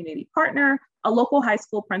as a community partner, a local high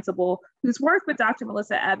school principal who's worked with Dr.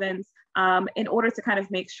 Melissa Evans in order to kind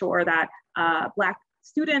of make sure that Black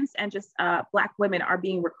students and just Black women are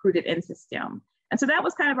being recruited into STEM. And so that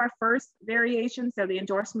was kind of our first variation. So the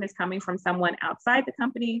endorsement is coming from someone outside the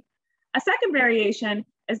company. A second variation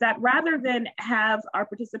is that rather than have our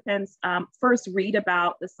participants first read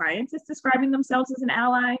about the scientists describing themselves as an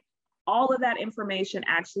ally, all of that information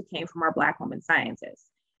actually came from our Black woman scientists.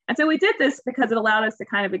 And so we did this because it allowed us to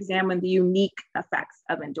kind of examine the unique effects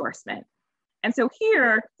of endorsement. And so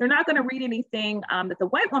here, they're not going to read anything that the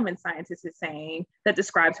white woman scientist is saying that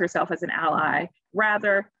describes herself as an ally.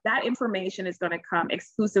 Rather, that information is going to come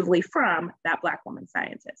exclusively from that Black woman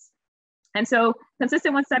scientist. And so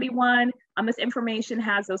consistent with study 1, this information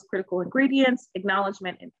has those critical ingredients,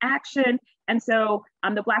 acknowledgement and action. And so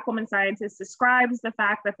the Black woman scientist describes the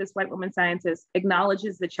fact that this white woman scientist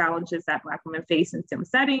acknowledges the challenges that Black women face in STEM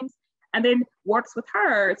settings, and then works with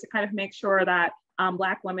her to kind of make sure that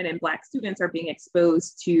Black women and Black students are being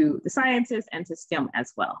exposed to the sciences and to STEM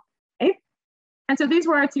as well. Okay? And so these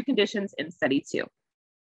were our 2 conditions in study 2.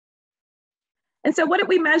 And so what did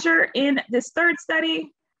we measure in this third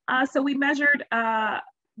study? So we measured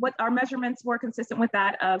what our measurements were consistent with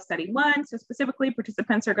that of study 1. So specifically,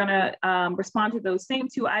 participants are going to respond to those same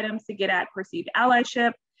 2 items to get at perceived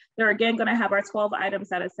allyship. They're again going to have our 12 items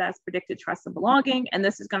that assess predicted trust and belonging. And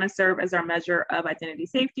this is going to serve as our measure of identity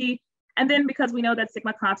safety. And then because we know that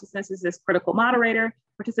Sigma consciousness is this critical moderator,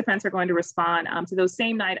 participants are going to respond to those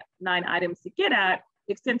same nine items to get at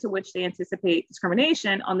the extent to which they anticipate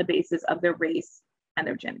discrimination on the basis of their race and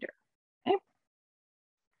their gender. Okay.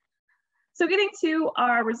 So getting to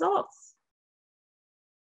our results.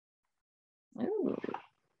 Ooh.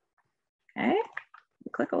 Okay,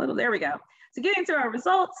 click a little, there we go. So getting to our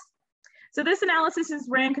results. So this analysis is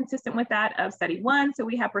ran consistent with that of study 1. So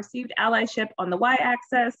we have perceived allyship on the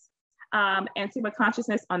y-axis, and Sigma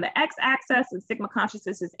consciousness on the x-axis, and Sigma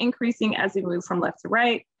consciousness is increasing as we move from left to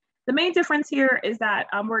right. The main difference here is that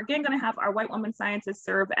we're again going to have our white woman scientists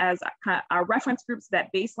serve as our reference groups, that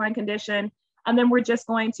baseline condition, and then we're just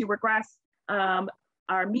going to regress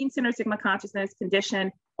our mean center Sigma consciousness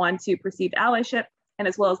condition onto perceived allyship, and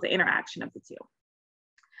as well as the interaction of the 2.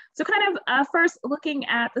 So kind of first looking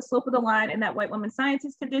at the slope of the line in that white woman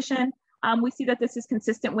scientist condition, we see that this is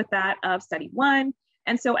consistent with that of study 1.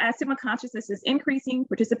 And so as Sigma consciousness is increasing,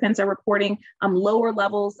 participants are reporting lower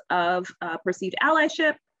levels of perceived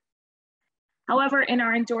allyship. However, in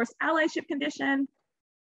our endorsed allyship condition,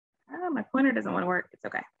 my pointer doesn't want to work, it's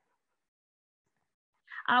okay.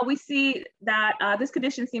 We see that this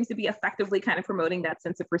condition seems to be effectively kind of promoting that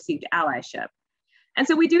sense of perceived allyship. And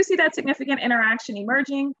so we do see that significant interaction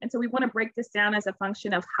emerging. And so we want to break this down as a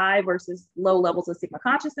function of high versus low levels of sigma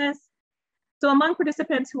consciousness. So among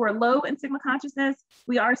participants who are low in sigma consciousness,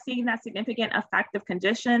 we are seeing that significant affective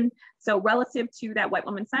condition. So relative to that white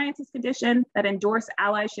woman scientist condition, that endorsed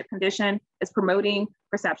allyship condition is promoting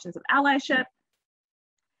perceptions of allyship.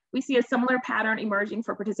 We see a similar pattern emerging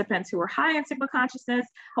for participants who are high in sigma consciousness.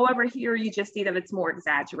 However, here you just see that it's more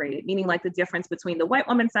exaggerated, meaning like the difference between the white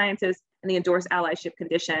woman scientist and the endorsed allyship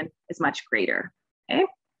condition is much greater, okay?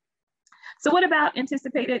 So what about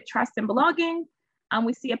anticipated trust and belonging?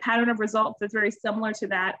 We see a pattern of results that's very similar to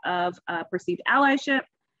that of perceived allyship.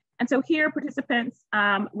 And so here participants,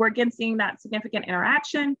 we're again seeing that significant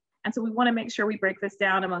interaction. And so we wanna make sure we break this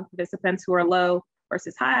down among participants who are low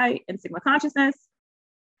versus high in sigma consciousness.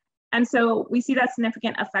 And so we see that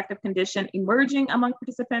significant affective condition emerging among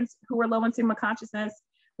participants who are low in sigma consciousness,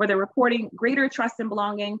 where they're reporting greater trust and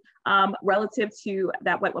belonging relative to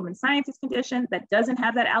that white woman scientist condition that doesn't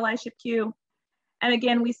have that allyship cue. And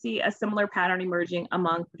again, we see a similar pattern emerging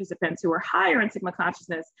among participants who are higher in sigma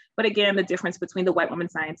consciousness, but again, the difference between the white woman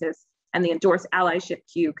scientist and the endorsed allyship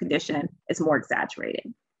cue condition is more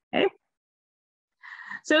exaggerated, okay?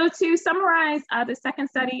 So to summarize the second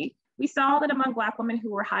study, we saw that among Black women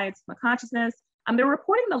who were high in sigma consciousness, they're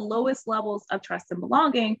reporting the lowest levels of trust and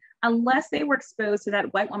belonging unless they were exposed to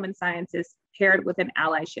that white woman scientist paired with an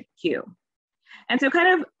allyship cue. And so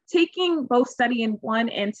kind of taking both study in 1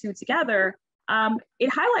 and 2 together, it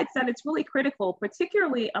highlights that it's really critical,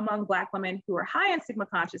 particularly among Black women who are high in sigma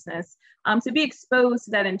consciousness, to be exposed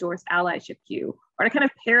to that endorsed allyship cue, or to kind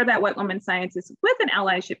of pair that white woman scientist with an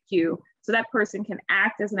allyship cue so that person can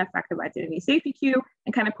act as an effective identity safety cue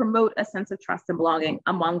and kind of promote a sense of trust and belonging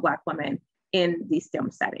among Black women in these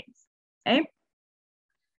STEM settings, okay?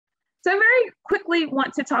 So I very quickly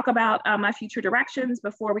want to talk about my future directions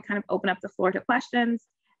before we kind of open up the floor to questions.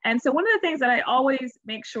 And so one of the things that I always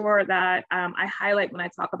make sure that I highlight when I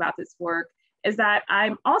talk about this work is that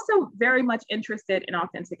I'm also very much interested in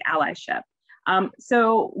authentic allyship.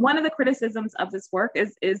 So one of the criticisms of this work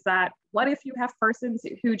is that what if you have persons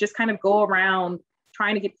who just kind of go around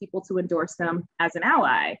trying to get people to endorse them as an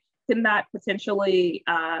ally? Can that potentially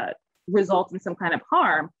result in some kind of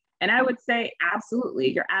harm? And I would say,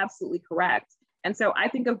 absolutely, you're absolutely correct. And so I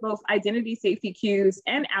think of both identity safety cues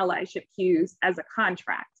and allyship cues as a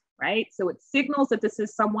contract, right? So it signals that this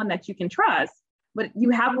is someone that you can trust, but you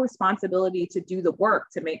have a responsibility to do the work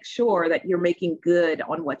to make sure that you're making good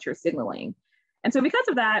on what you're signaling. And so because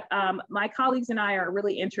of that, my colleagues and I are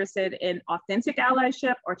really interested in authentic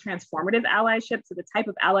allyship or transformative allyship, so the type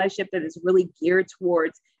of allyship that is really geared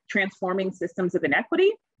towards transforming systems of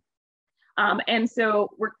inequity. And so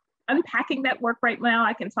we're unpacking that work right now.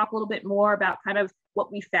 I can talk a little bit more about kind of what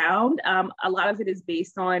we found. A lot of it is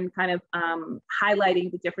based on kind of highlighting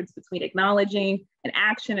the difference between acknowledging and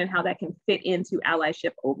action and how that can fit into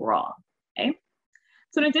allyship overall, okay?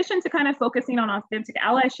 So in addition to kind of focusing on authentic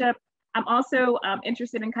allyship, I'm also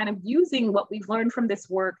interested in kind of using what we've learned from this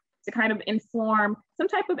work to kind of inform some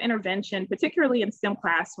type of intervention, particularly in STEM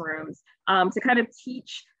classrooms, to kind of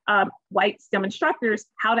teach white STEM instructors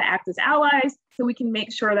how to act as allies so we can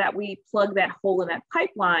make sure that we plug that hole in that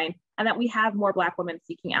pipeline and that we have more Black women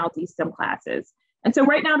seeking out these STEM classes. And so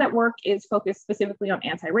right now that work is focused specifically on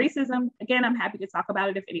anti-racism. Again, I'm happy to talk about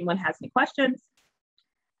it if anyone has any questions.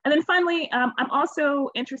 And then finally, I'm also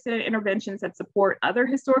interested in interventions that support other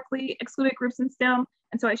historically excluded groups in STEM.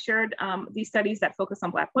 And so I shared these studies that focus on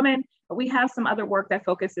Black women, but we have some other work that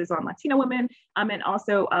focuses on Latina women and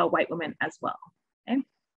also white women as well, okay?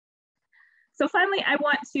 So finally, I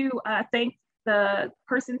want to thank the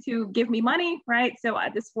person to give me money, right? So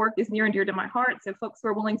this work is near and dear to my heart. So folks who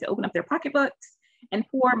are willing to open up their pocketbooks and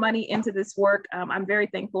pour money into this work, I'm very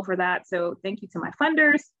thankful for that. So thank you to my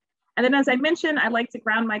funders. And then as I mentioned, I like to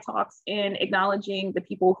ground my talks in acknowledging the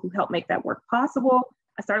people who help make that work possible.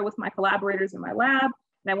 I started with my collaborators in my lab,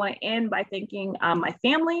 and I want to end by thanking my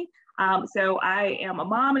family. So I am a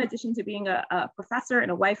mom in addition to being a professor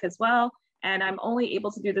and a wife as well. And I'm only able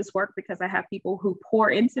to do this work because I have people who pour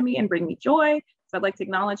into me and bring me joy. So I'd like to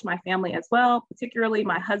acknowledge my family as well, particularly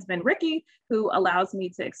my husband, Ricky, who allows me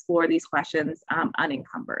to explore these questions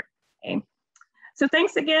unencumbered, okay? So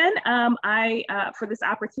thanks again for this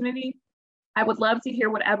opportunity. I would love to hear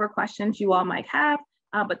whatever questions you all might have,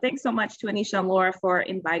 but thanks so much to Anisha and Laura for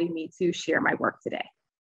inviting me to share my work today.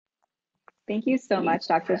 Thank you so much,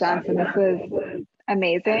 Dr. Johnson. This was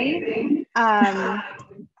amazing.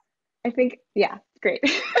 I think, yeah, great.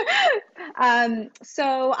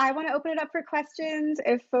 So I want to open it up for questions.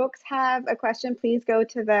 If folks have a question, please go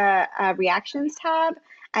to the reactions tab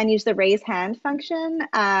and use the raise hand function.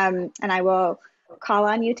 And I will call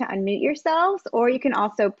on you to unmute yourselves, or you can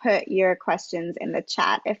also put your questions in the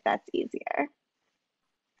chat if that's easier.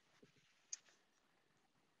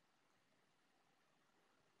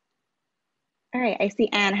 All right, I see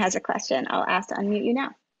Anne has a question. I'll ask to unmute you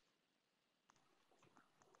now.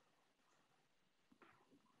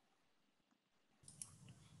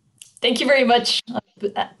 Thank you very much for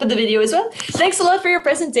the video as well. Thanks a lot for your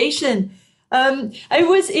presentation.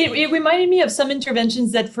 It reminded me of some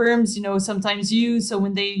interventions that firms, sometimes use. So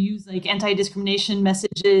when they use like anti-discrimination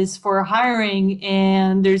messages for hiring,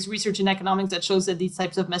 and there's research in economics that shows that these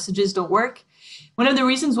types of messages don't work. One of the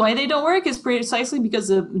reasons why they don't work is precisely because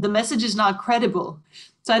the message is not credible.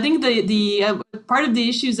 So I think the part of the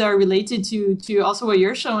issues that are related to also what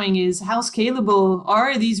you're showing is how scalable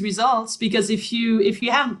are these results? Because if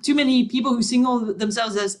you have too many people who signal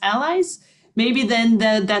themselves as allies, maybe then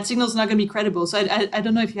that signal is not going to be credible. So I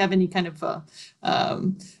don't know if you have any kind of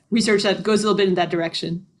research that goes a little bit in that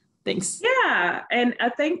direction. Thanks. Yeah, and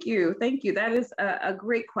thank you. That is a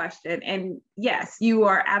great question. And yes, you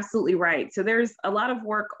are absolutely right. So there's a lot of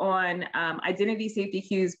work on identity safety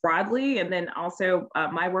cues broadly, and then also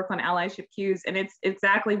my work on allyship cues. And it's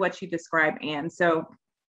exactly what you described, Anne. So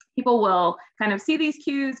people will kind of see these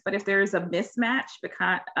cues, but if there's a mismatch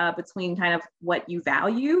between kind of what you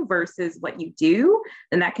value versus what you do,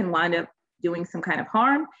 then that can wind up doing some kind of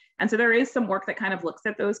harm. And so there is some work that kind of looks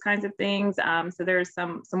at those kinds of things. So there's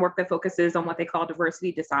some work that focuses on what they call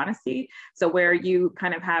diversity dishonesty. So where you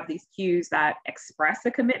kind of have these cues that express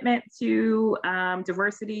a commitment to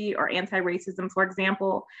diversity or anti-racism, for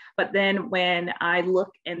example. But then when I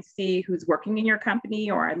look and see who's working in your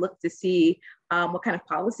company, or I look to see what kind of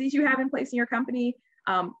policies you have in place in your company,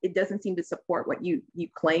 it doesn't seem to support what you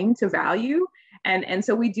claim to value. And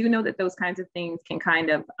so we do know that those kinds of things can kind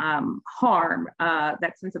of harm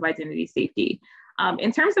that sense of identity safety.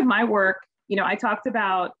 In terms of my work, I talked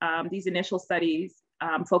about these initial studies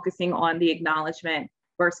focusing on the acknowledgement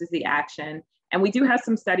versus the action. And we do have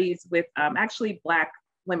some studies with actually Black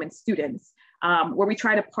women students where we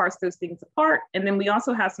try to parse those things apart. And then we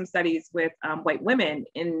also have some studies with white women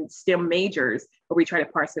in STEM majors where we try to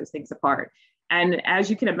parse those things apart. And as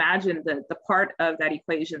you can imagine, the part of that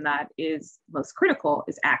equation that is most critical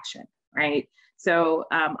is action, right? So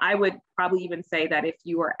I would probably even say that if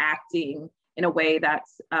you are acting in a way that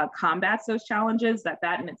combats those challenges,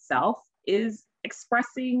 that in itself is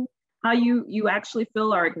expressing how you actually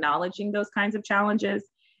feel or acknowledging those kinds of challenges.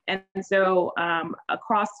 And so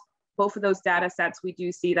across both of those data sets, we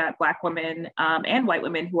do see that Black women and white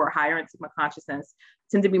women who are higher in stigma consciousness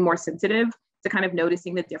tend to be more sensitive to kind of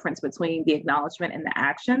noticing the difference between the acknowledgement and the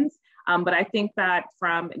actions. But I think that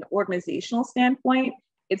from an organizational standpoint,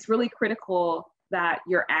 it's really critical that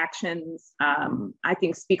your actions, I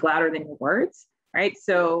think, speak louder than your words, right?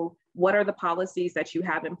 So what are the policies that you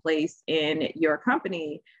have in place in your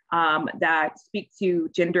company that speak to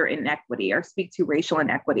gender inequity or speak to racial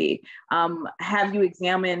inequity? Have you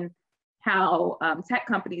examined how tech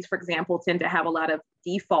companies, for example, tend to have a lot of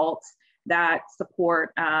defaults that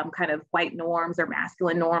support kind of white norms or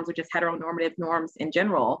masculine norms or just heteronormative norms in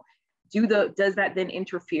general? Does that then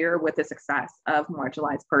interfere with the success of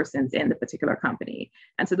marginalized persons in the particular company?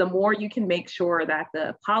 And so the more you can make sure that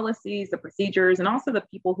the policies, the procedures, and also the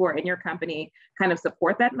people who are in your company kind of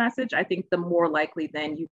support that message, I think the more likely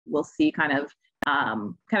then you will see kind of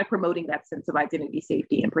promoting that sense of identity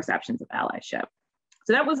safety and perceptions of allyship.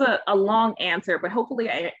 So that was a long answer, but hopefully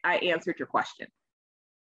I answered your question.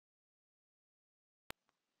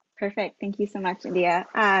 Perfect. Thank you so much, India.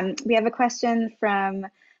 We have a question from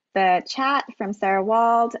the chat from Sarah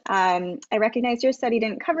Wald. I recognize your study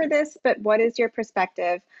didn't cover this, but what is your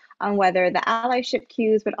perspective on whether the allyship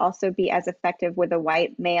cues would also be as effective with a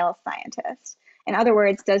white male scientist? In other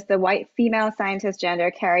words, does the white female scientist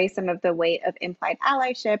gender carry some of the weight of implied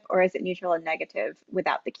allyship, or is it neutral and negative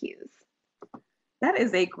without the cues? That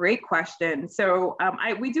is a great question. So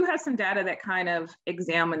we do have some data that kind of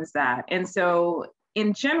examines that. And so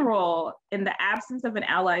in general, in the absence of an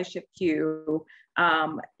allyship cue,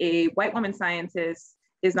 a white woman scientist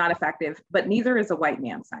is not effective, but neither is a white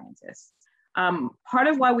man scientist. Part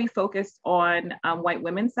of why we focused on white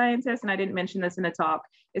women scientists, and I didn't mention this in the talk,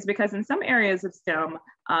 is because in some areas of STEM,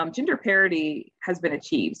 gender parity has been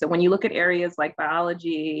achieved. So when you look at areas like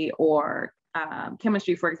biology or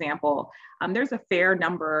chemistry, for example, there's a fair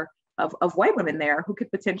number of white women there who could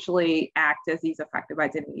potentially act as these effective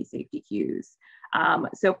identity safety cues.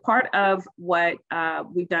 So part of what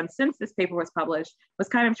we've done since this paper was published was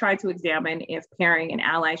kind of try to examine if pairing an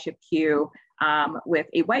allyship cue with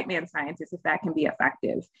a white man scientist, if that can be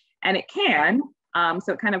effective. And it can.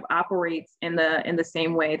 So it kind of operates in the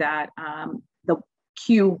same way that the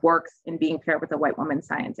cue works in being paired with a white woman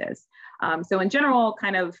scientist. So in general,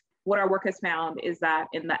 kind of what our work has found is that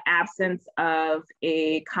in the absence of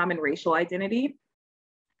a common racial identity,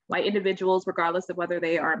 white individuals, regardless of whether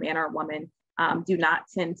they are a man or a woman, do not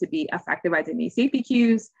tend to be effective identity safety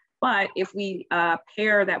cues. But if we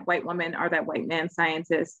pair that white woman or that white man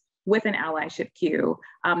scientist with an allyship cue,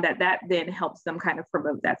 that then helps them kind of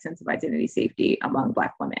promote that sense of identity safety among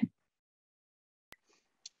Black women.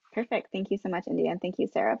 Perfect. Thank you so much, India. And thank you,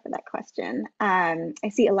 Sarah, for that question. I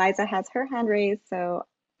see Eliza has her hand raised, so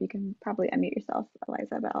you can probably unmute yourself,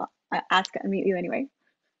 Eliza, but I'll unmute you anyway.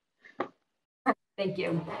 Thank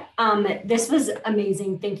you. This was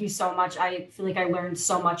amazing. Thank you so much. I feel like I learned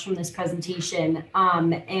so much from this presentation.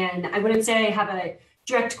 And I wouldn't say I have a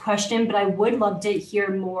direct question, but I would love to hear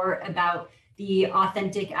more about the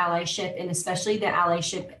authentic allyship and especially the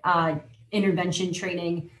allyship intervention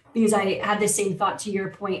training, because I had the same thought to your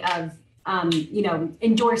point of,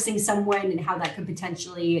 endorsing someone and how that could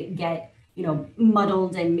potentially get,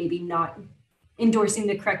 muddled and maybe not endorsing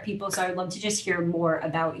the correct people. So I'd love to just hear more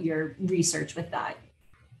about your research with that.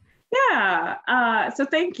 Yeah, so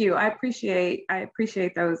thank you. I appreciate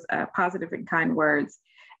those positive and kind words.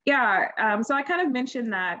 Yeah, so I kind of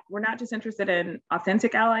mentioned that we're not just interested in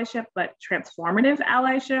authentic allyship, but transformative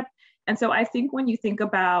allyship. And so I think when you think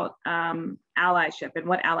about allyship and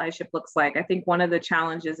what allyship looks like, I think one of the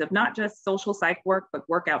challenges of not just social psych work, but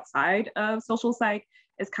work outside of social psych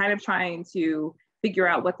is kind of trying to figure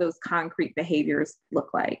out what those concrete behaviors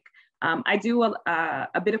look like. I do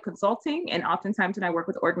a bit of consulting, and oftentimes when I work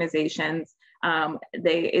with organizations,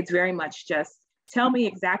 it's very much just tell me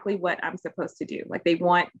exactly what I'm supposed to do. Like they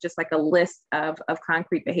want just like a list of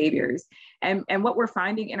concrete behaviors. And what we're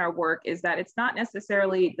finding in our work is that it's not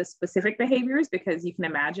necessarily the specific behaviors, because you can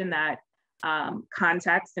imagine that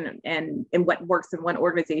context and what works in one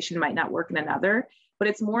organization might not work in another, but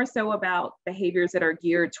it's more so about behaviors that are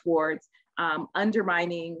geared towards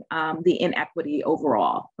undermining the inequity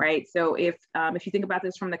overall, right? So if you think about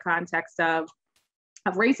this from the context of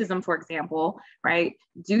racism, for example, right?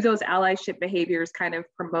 Do those allyship behaviors kind of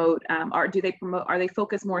promote, are they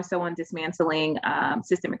focused more so on dismantling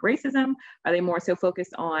systemic racism? Are they more so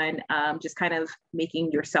focused on just kind of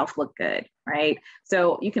making yourself look good, right?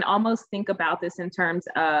 So you can almost think about this in terms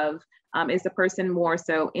of, is the person more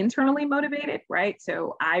so internally motivated, right?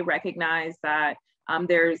 So I recognize that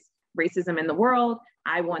there's racism in the world.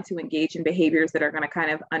 I want to engage in behaviors that are going to kind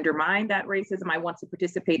of undermine that racism. I want to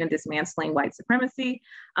participate in dismantling white supremacy,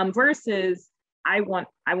 versus I want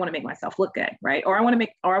to make myself look good, right? Or I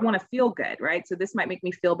want to feel good, right? So this might make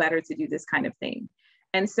me feel better to do this kind of thing.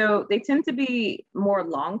 And so they tend to be more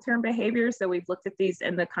long-term behaviors. So we've looked at these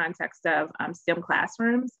in the context of STEM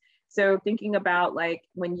classrooms. So thinking about like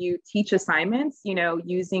when you teach assignments,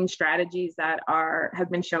 using strategies that have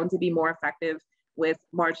been shown to be more effective with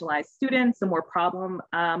marginalized students, some more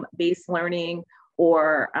problem-based learning,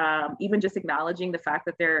 or even just acknowledging the fact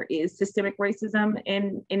that there is systemic racism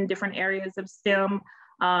in different areas of STEM.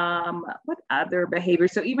 What other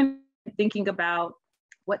behaviors? So even thinking about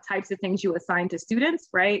what types of things you assign to students,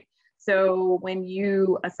 right? So when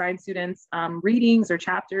you assign students readings or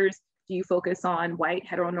chapters, do you focus on white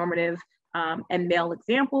heteronormative and male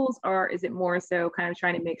examples, or is it more so kind of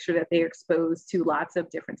trying to make sure that they are exposed to lots of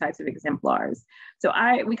different types of exemplars? So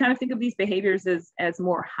we kind of think of these behaviors as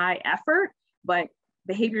more high effort, but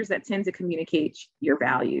behaviors that tend to communicate your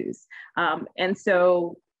values. And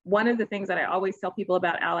so one of the things that I always tell people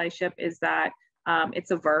about allyship is that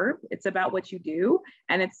it's a verb. It's about what you do,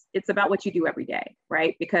 and it's about what you do every day,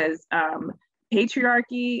 right? Because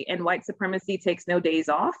patriarchy and white supremacy takes no days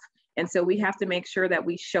off. And so we have to make sure that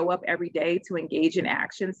we show up every day to engage in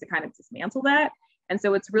actions to kind of dismantle that. And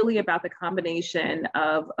so it's really about the combination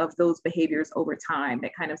of those behaviors over time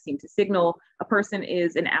that kind of seem to signal a person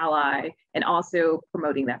is an ally, and also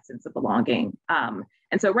promoting that sense of belonging. And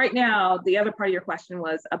so right now, the other part of your question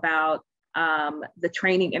was about the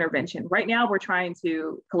training intervention. Right now, we're trying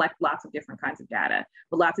to collect lots of different kinds of data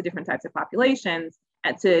with lots of different types of populations,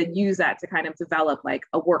 and to use that to kind of develop like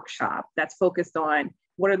a workshop that's focused on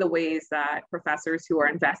what are the ways that professors who are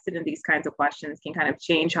invested in these kinds of questions can kind of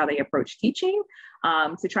change how they approach teaching,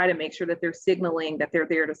 to try to make sure that they're signaling that they're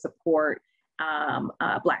there to support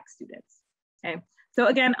Black students. Okay, so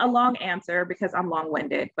again, a long answer because I'm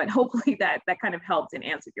long-winded, but hopefully that kind of helped and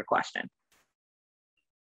answered your question.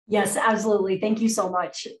 Yes, absolutely. Thank you so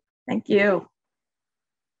much. Thank you.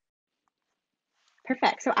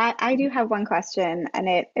 Perfect. So I do have one question, and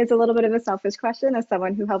it is a little bit of a selfish question as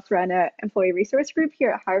someone who helps run an employee resource group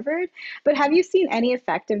here at Harvard. But have you seen any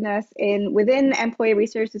effectiveness in within employee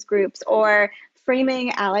resources groups or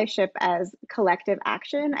framing allyship as collective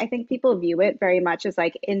action? I think people view it very much as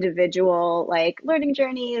like individual, like learning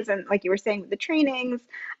journeys, and like you were saying with the trainings.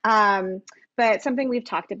 But something we've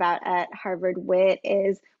talked about at Harvard Wit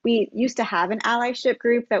is we used to have an allyship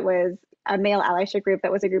group that was a male allyship group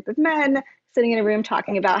that was a group of men sitting in a room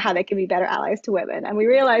talking about how they can be better allies to women. And we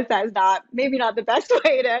realized that is not maybe not the best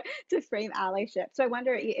way to frame allyship. So I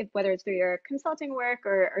wonder if whether it's through your consulting work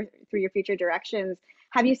or through your future directions,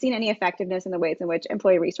 have you seen any effectiveness in the ways in which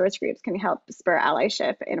employee resource groups can help spur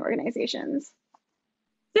allyship in organizations?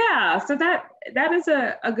 Yeah, so that is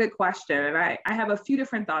a good question. And I have a few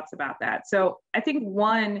different thoughts about that. So I think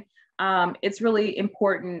one, it's really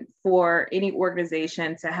important for any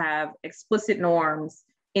organization to have explicit norms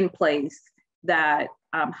in place that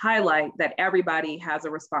highlight that everybody has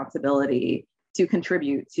a responsibility to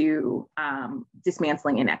contribute to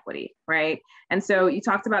dismantling inequity, right? And so you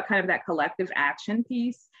talked about kind of that collective action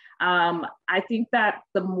piece. I think that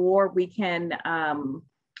the more we can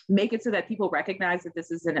make it so that people recognize that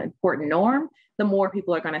this is an important norm, the more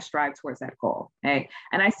people are going to strive towards that goal. Okay?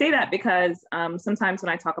 And I say that because sometimes when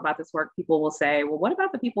I talk about this work, people will say, well, what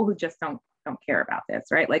about the people who just don't care about this,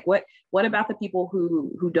 right? Like what about the people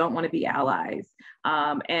who don't want to be allies?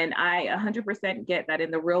 And I 100% get that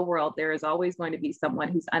in the real world, there is always going to be someone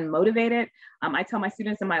who's unmotivated. I tell my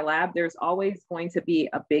students in my lab, there's always going to be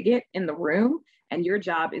a bigot in the room, and your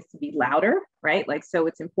job is to be louder, right? Like, so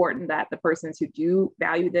it's important that the persons who do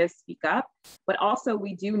value this speak up, but also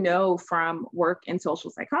we do know from work in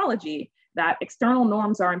social psychology that external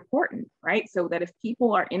norms are important, right? So that if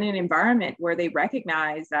people are in an environment where they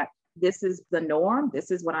recognize that this is the norm,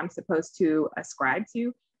 this is what I'm supposed to ascribe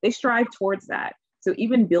to, they strive towards that. So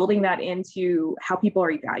even building that into how people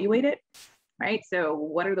are evaluated, right? So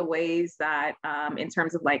what are the ways that in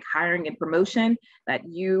terms of like hiring and promotion that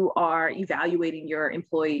you are evaluating your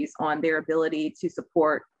employees on their ability to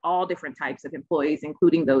support all different types of employees,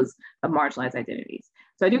 including those of marginalized identities.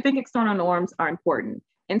 So I do think external norms are important.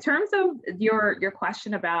 In terms of your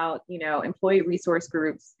question about, employee resource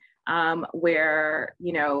groups, where,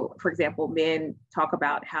 for example, men talk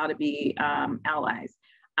about how to be allies,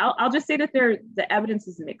 I'll just say that the evidence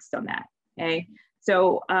is mixed on that, okay?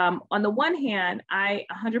 So on the one hand, I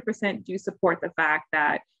 100% do support the fact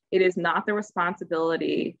that it is not the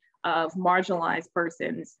responsibility of marginalized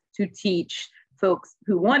persons to teach folks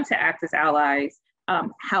who want to act as allies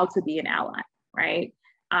how to be an ally, right?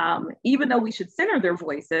 Even though we should center their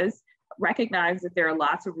voices, recognize that there are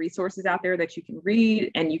lots of resources out there that you can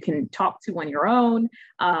read and you can talk to on your own,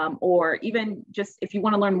 or even just if you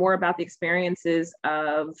want to learn more about the experiences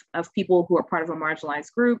of people who are part of a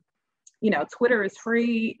marginalized group, Twitter is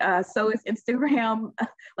free, so is Instagram.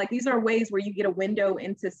 Like, these are ways where you get a window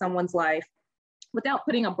into someone's life without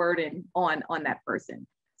putting a burden on that person.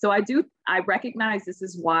 So I recognize this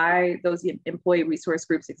is why those employee resource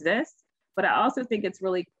groups exist, but I also think it's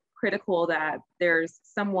really critical that there's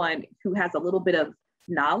someone who has a little bit of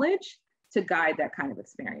knowledge to guide that kind of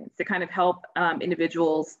experience, to kind of help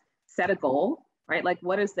individuals set a goal, right? Like,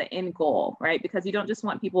 what is the end goal, right? Because you don't just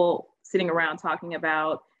want people sitting around talking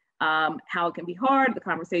about how it can be hard. The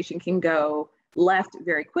conversation can go left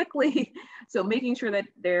very quickly. So making sure that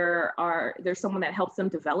there's someone that helps them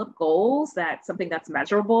develop goals, something that's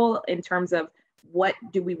measurable in terms of what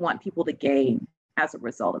do we want people to gain as a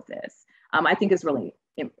result of this, I think is really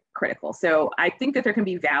critical. So I think that there can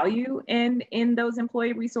be value in those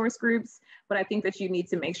employee resource groups, but I think that you need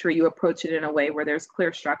to make sure you approach it in a way where there's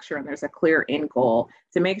clear structure and there's a clear end goal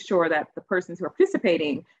to make sure that the persons who are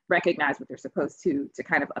participating recognize what they're supposed to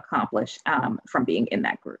kind of accomplish from being in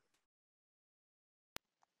that group.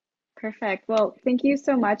 Perfect. Well, thank you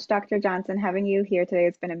so much, Dr. Johnson. Having you here today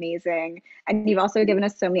has been amazing. And you've also given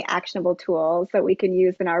us so many actionable tools that we can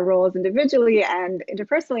use in our roles individually and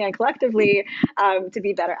interpersonally and collectively to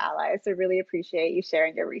be better allies. So really appreciate you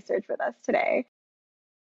sharing your research with us today.